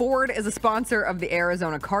 Ford is a sponsor of the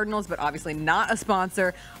Arizona Cardinals, but obviously not a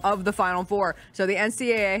sponsor of the Final Four. So the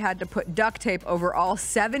NCAA had to put duct tape over all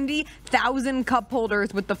 70,000 cup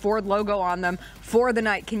holders with the Ford logo on them for the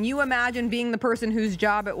night. Can you imagine being the person whose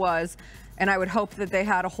job it was? And I would hope that they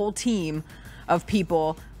had a whole team of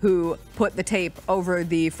people who put the tape over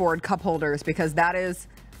the Ford cup holders, because that is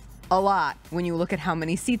a lot when you look at how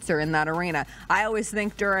many seats are in that arena. I always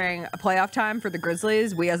think during a playoff time for the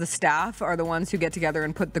Grizzlies, we as a staff are the ones who get together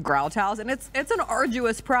and put the growl towels, and it's an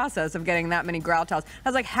arduous process of getting that many growl towels.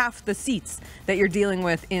 That's like half the seats that you're dealing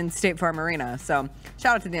with in State Farm Arena. So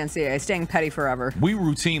shout out to the NCAA, staying petty forever. We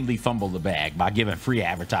routinely fumble the bag by giving free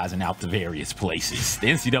advertising out to various places. The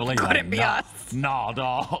NCAA is like, nah,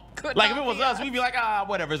 dog. Like if it was us, we'd be like,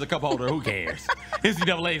 whatever, it's a cup holder, who cares?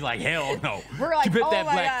 NCAA's like, hell no. We're like, Keep oh that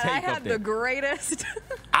my black God, tape I up had there. the greatest.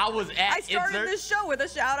 I started this show with a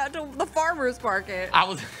shout out to the farmers market.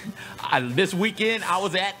 This weekend, I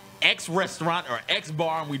was at X restaurant or X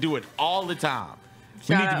bar, and we do it all the time. We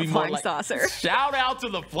Shout need to out be more Flying like, Saucer. Shout out to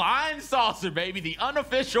the Flying Saucer, baby, the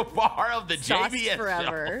unofficial bar of the Sauce JBS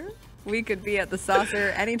forever. show. We could be at the Saucer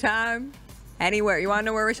anytime, anywhere. You want to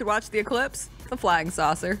know where we should watch the eclipse? The Flying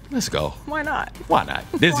Saucer. Let's go. Why not? Why not?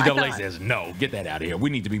 The Why NCAA not? says no. Get that out of here. We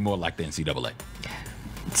need to be more like the NCAA.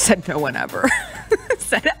 Said no one ever.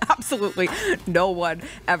 Said absolutely no one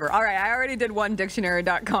ever. All right, I already did one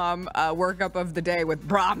dictionary.com workup of the day with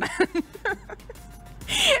Brahman.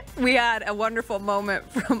 We had a wonderful moment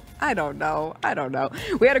from, I don't know.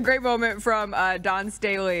 We had a great moment from Dawn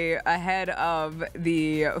Staley ahead of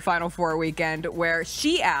the Final Four weekend, where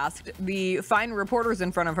she asked the fine reporters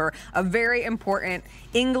in front of her a very important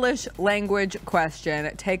English language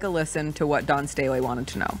question. Take a listen to what Dawn Staley wanted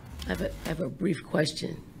to know. I have a brief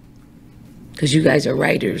question, because you guys are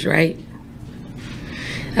writers, right?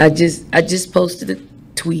 I just posted a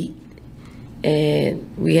tweet,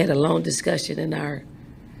 and we had a long discussion in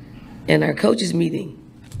our coaches meeting.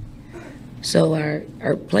 So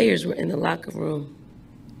our players were in the locker room,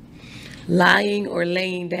 lying or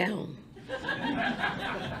laying down.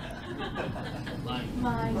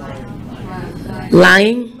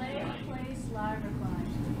 Lying?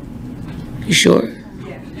 You sure?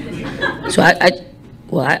 So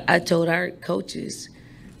I told our coaches,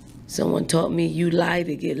 someone taught me you lie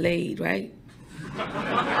to get laid, right?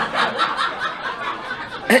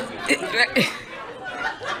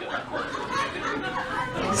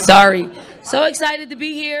 Sorry. So excited to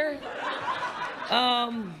be here.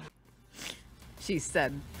 She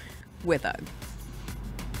said with a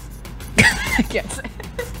I can't say.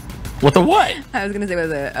 With a what? I was gonna say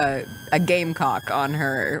with a gamecock on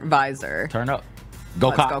her visor. Turn up. Go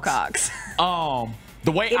Let's Cox. go Cox.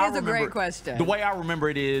 The way It I is a remember great it- question. The way I remember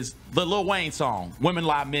it is the Lil Wayne song, "Women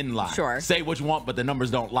Lie, Men Lie." Sure. Say what you want, but the numbers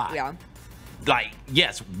don't lie. Yeah. Like,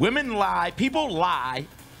 yes, women lie, people lie,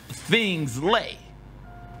 things lay.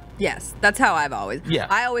 Yes, that's how I've always. Yeah.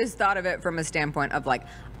 I always thought of it from a standpoint of like,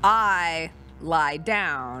 I lie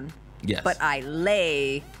down, Yes. but I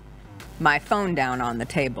lay my phone down on the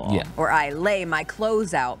table. Yeah. Or I lay my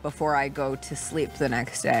clothes out before I go to sleep the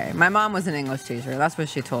next day. My mom was an English teacher. That's what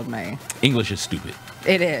she told me. English is stupid.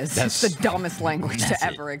 It is. That's- It's the dumbest language to that's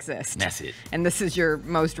it. ever exist. That's it. And this is your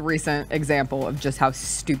most recent example of just how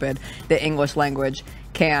stupid the English language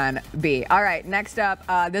can be. All right, next up,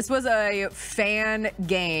 this was a fan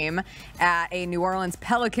game at a New Orleans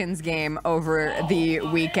Pelicans game over the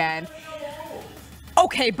weekend.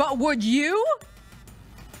 Okay, but would you?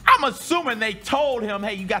 I'm assuming they told him,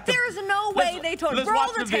 hey, you got to. There's no way they told him. Let's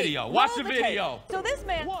watch the video. Watch the video. So this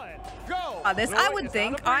man. This, I would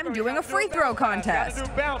think I'm doing a free throw contest. You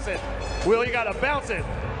gotta bounce it. Will, you gotta bounce it.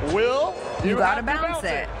 Will, You gotta have to bounce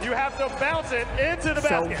it. You have to bounce it into the So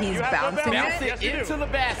basket. he's You have to bouncing bounce it? Yes, you Into do. the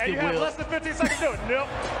basket, And you have Will. less than 15 seconds to do it. Nope.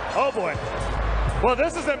 Oh boy. Well,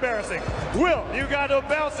 this is embarrassing. Will, you gotta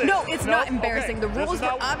bounce it. No, it's not Nope. embarrassing. Okay. The This rules is were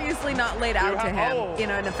not- obviously not laid out to him in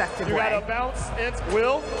an effective You way. gotta bounce it.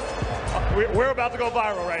 Will, We're about to go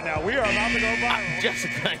viral right now. We are about to go viral.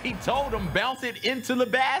 Jessica, he told him bounce it into the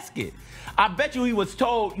basket. I bet you he was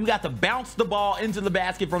told you got to bounce the ball into the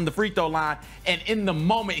basket from the free throw line, and in the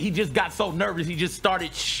moment he just got so nervous he just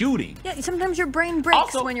started shooting. Yeah, sometimes your brain breaks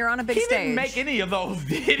Also, when you're on a big he stage. Didn't make any of those,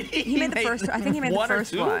 did he? He made the first. I think he made the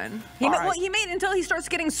first one. Well, he made until he starts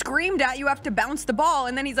getting screamed at. You have to bounce the ball,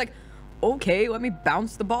 and then he's like, okay, let me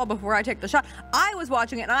bounce the ball before I take the shot. I was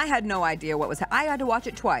watching it and I had no idea what was I had to watch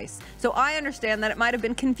it twice. So I understand that it might have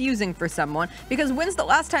been confusing for someone, because when's the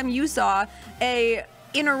last time you saw a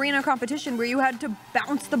in-arena competition where you had to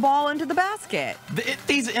bounce the ball into the basket?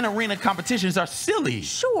 These in-arena competitions are silly.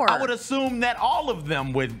 Sure. I would assume that all of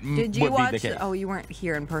them would Did you would watch? be the case. Oh, you weren't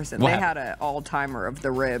here in person. What They happened? had an all-timer of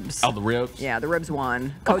the Ribs. Oh, the Ribs? Yeah, the Ribs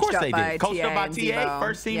won. Of Coached course up they by did. Coached up by and TA, Debo.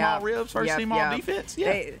 first team Yep. all Ribs, first team all defense.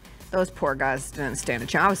 Yeah. Those poor guys didn't stand a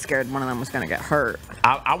chance. I was scared one of them was going to get hurt.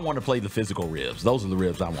 I want to play the physical Ribs. Those are the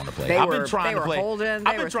Ribs I want to play. I've been trying to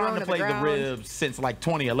play the Ribs since like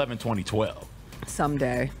 2011, 2012.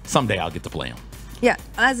 Someday I'll get to play them. Yeah,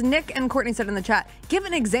 as Nick and Courtney said in the chat, give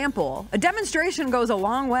an example. A demonstration goes a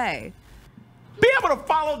long way. Be able to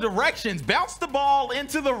follow directions, bounce the ball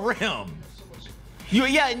into the rim.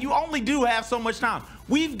 And you only do have so much time.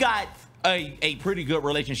 We've got a pretty good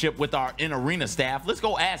relationship with our in-arena staff. Let's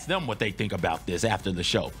go ask them what they think about this after the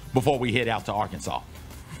show before we head out to Arkansas.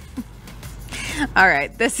 All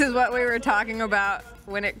right, this is what we were talking about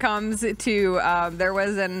when it comes to there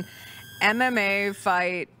was an MMA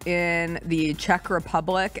fight in the Czech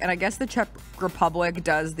Republic, and I guess the Czech Republic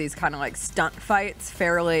does these kind of like stunt fights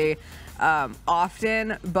fairly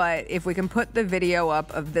often, but if we can put the video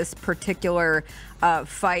up of this particular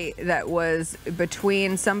fight that was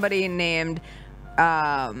between somebody named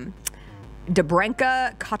Debrenka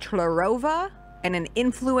Kotlarova and an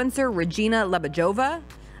influencer, Regina Lebedjova.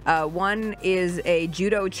 One is a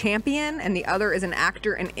judo champion and the other is an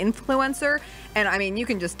actor and influencer. And I mean, you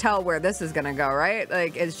can just tell where this is gonna go, right?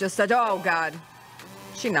 Like, it's just such, oh God,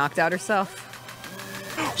 she knocked out herself.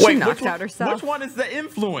 She knocked out herself. Which one is the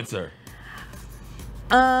influencer?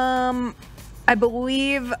 I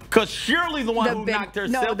believe. Because surely the one who knocked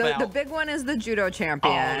herself out. No, the big one is the judo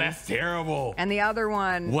champion. Oh, that's terrible. And the other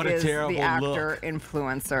one is the actor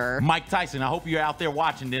influencer. Mike Tyson, I hope you're out there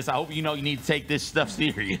watching this. I hope you know you need to take this stuff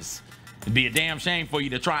serious. It'd be a damn shame for you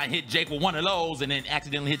to try and hit Jake with one of those and then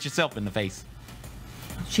accidentally hit yourself in the face.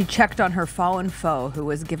 She checked on her fallen foe, who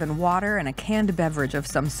was given water and a canned beverage of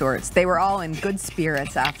some sorts. They were all in good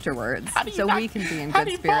spirits afterwards, so we can be in good spirits. How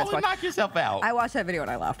do you fall and knock yourself out? I watched that video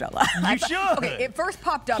and I laughed out loud. You should. Okay, it first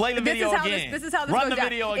popped up. Play the video again. This is how this Run goes the down.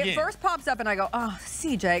 video again. It first pops up and I go, oh,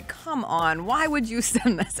 CJ, come on. Why would you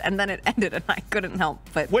send this? And then it ended and I couldn't help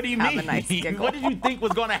but What do you have mean? a nice giggle. What did you think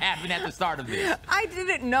was going to happen at the start of this? I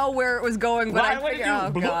didn't know where it was going, but I figured,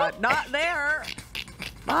 oh, God, not there.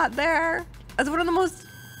 Not there. That's one of the most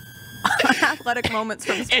athletic moments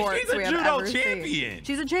from sports we have ever seen.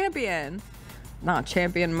 She's a champion. Not a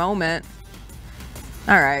champion moment.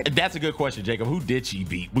 All right. That's a good question, Jacob. Who did she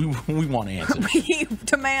beat? We want answers. We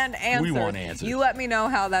demand answers. We want answers. You let me know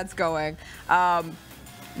how that's going.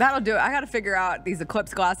 That'll do it. I got to figure out these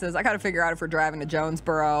Eclipse glasses. I got to figure out if we're driving to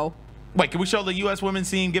Jonesboro. Wait, can we show the U.S. women's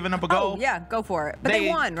team giving up a goal? Oh, yeah, go for it. But they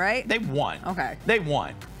won, right? They won. Okay. They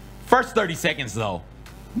won. First 30 seconds, though,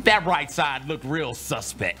 that right side looked real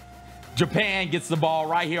suspect. Japan gets the ball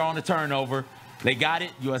right here on the turnover. They got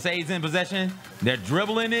it. USA's in possession. They're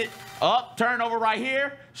dribbling it up. Turnover right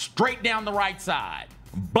here. Straight down the right side.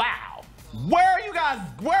 Wow. Where are you guys?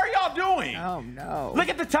 Where are y'all doing? Oh, no. Look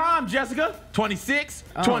at the time, Jessica. 26,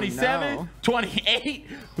 27, 28.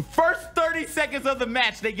 The first 30 seconds of the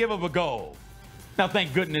match, they give up a goal. Now,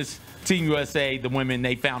 thank goodness, Team USA, the women,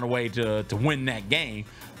 they found a way to win that game.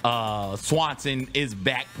 Swanson is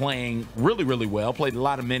back playing really, really well. Played a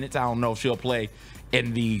lot of minutes. I don't know if she'll play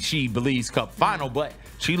in the She Believes Cup final, but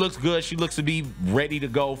she looks good. She looks to be ready to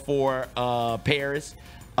go for Paris.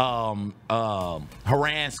 Haran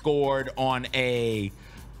scored on a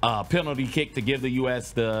penalty kick to give the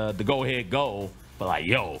U.S. the go-ahead goal. But, like,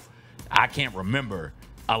 yo, I can't remember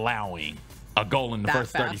allowing a goal in the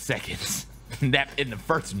first 30 seconds. That in the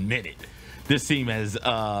first minute. This team has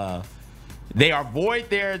they are void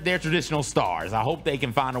their traditional stars. I hope they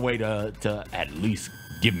can find a way to at least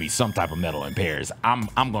give me some type of medal in Paris. I'm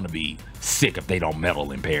going to be sick if they don't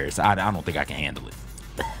medal in Paris. I don't think I can handle it.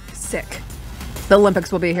 Sick. The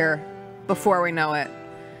Olympics will be here before we know it.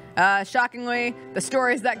 Shockingly, the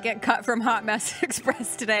stories that get cut from Hot Mess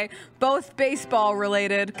Express today, both baseball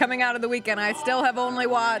related. Coming out of the weekend, I still have only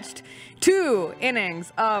watched 2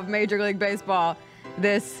 innings of Major League Baseball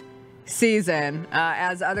this season.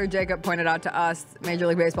 As other Jacob pointed out to us, Major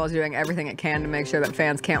League Baseball is doing everything it can to make sure that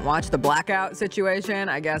fans can't watch. The blackout situation,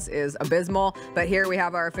 I guess, is abysmal. But here we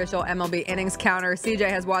have our official MLB innings counter. CJ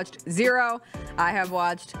has watched 0. I have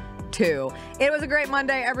watched 2. It was a great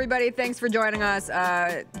Monday, everybody. Thanks for joining us.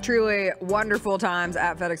 Truly wonderful times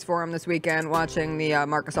at FedEx Forum this weekend watching the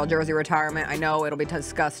Marc Gasol jersey retirement. I know it'll be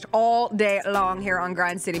discussed all day long here on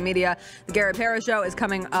Grind City Media. The Garrett Parrish Show is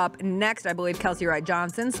coming up next. I believe Kelsey Wright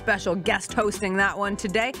Johnson, special guest hosting that one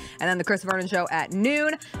today. And then the Chris Vernon Show at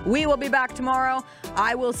noon. We will be back tomorrow.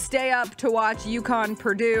 I will stay up to watch UConn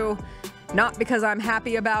Purdue. Not because I'm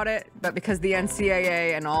happy about it, but because the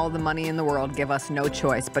NCAA and all the money in the world give us no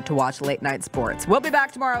choice but to watch late night sports. We'll be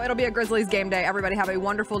back tomorrow. It'll be a Grizzlies game day. Everybody have a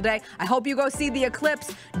wonderful day. I hope you go see the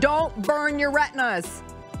eclipse. Don't burn your retinas.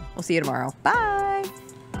 We'll see you tomorrow. Bye.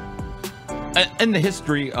 In the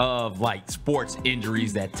history of like sports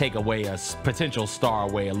injuries that take away a potential star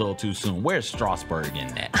away a little too soon, where's Strasburg in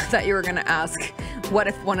that? I thought you were going to ask, what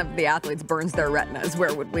if one of the athletes burns their retinas?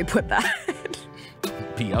 Where would we put that?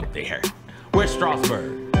 Be up there. Where's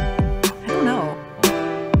Strasburg? I don't know.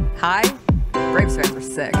 Hi? Braves fans are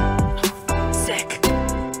sick. Sick.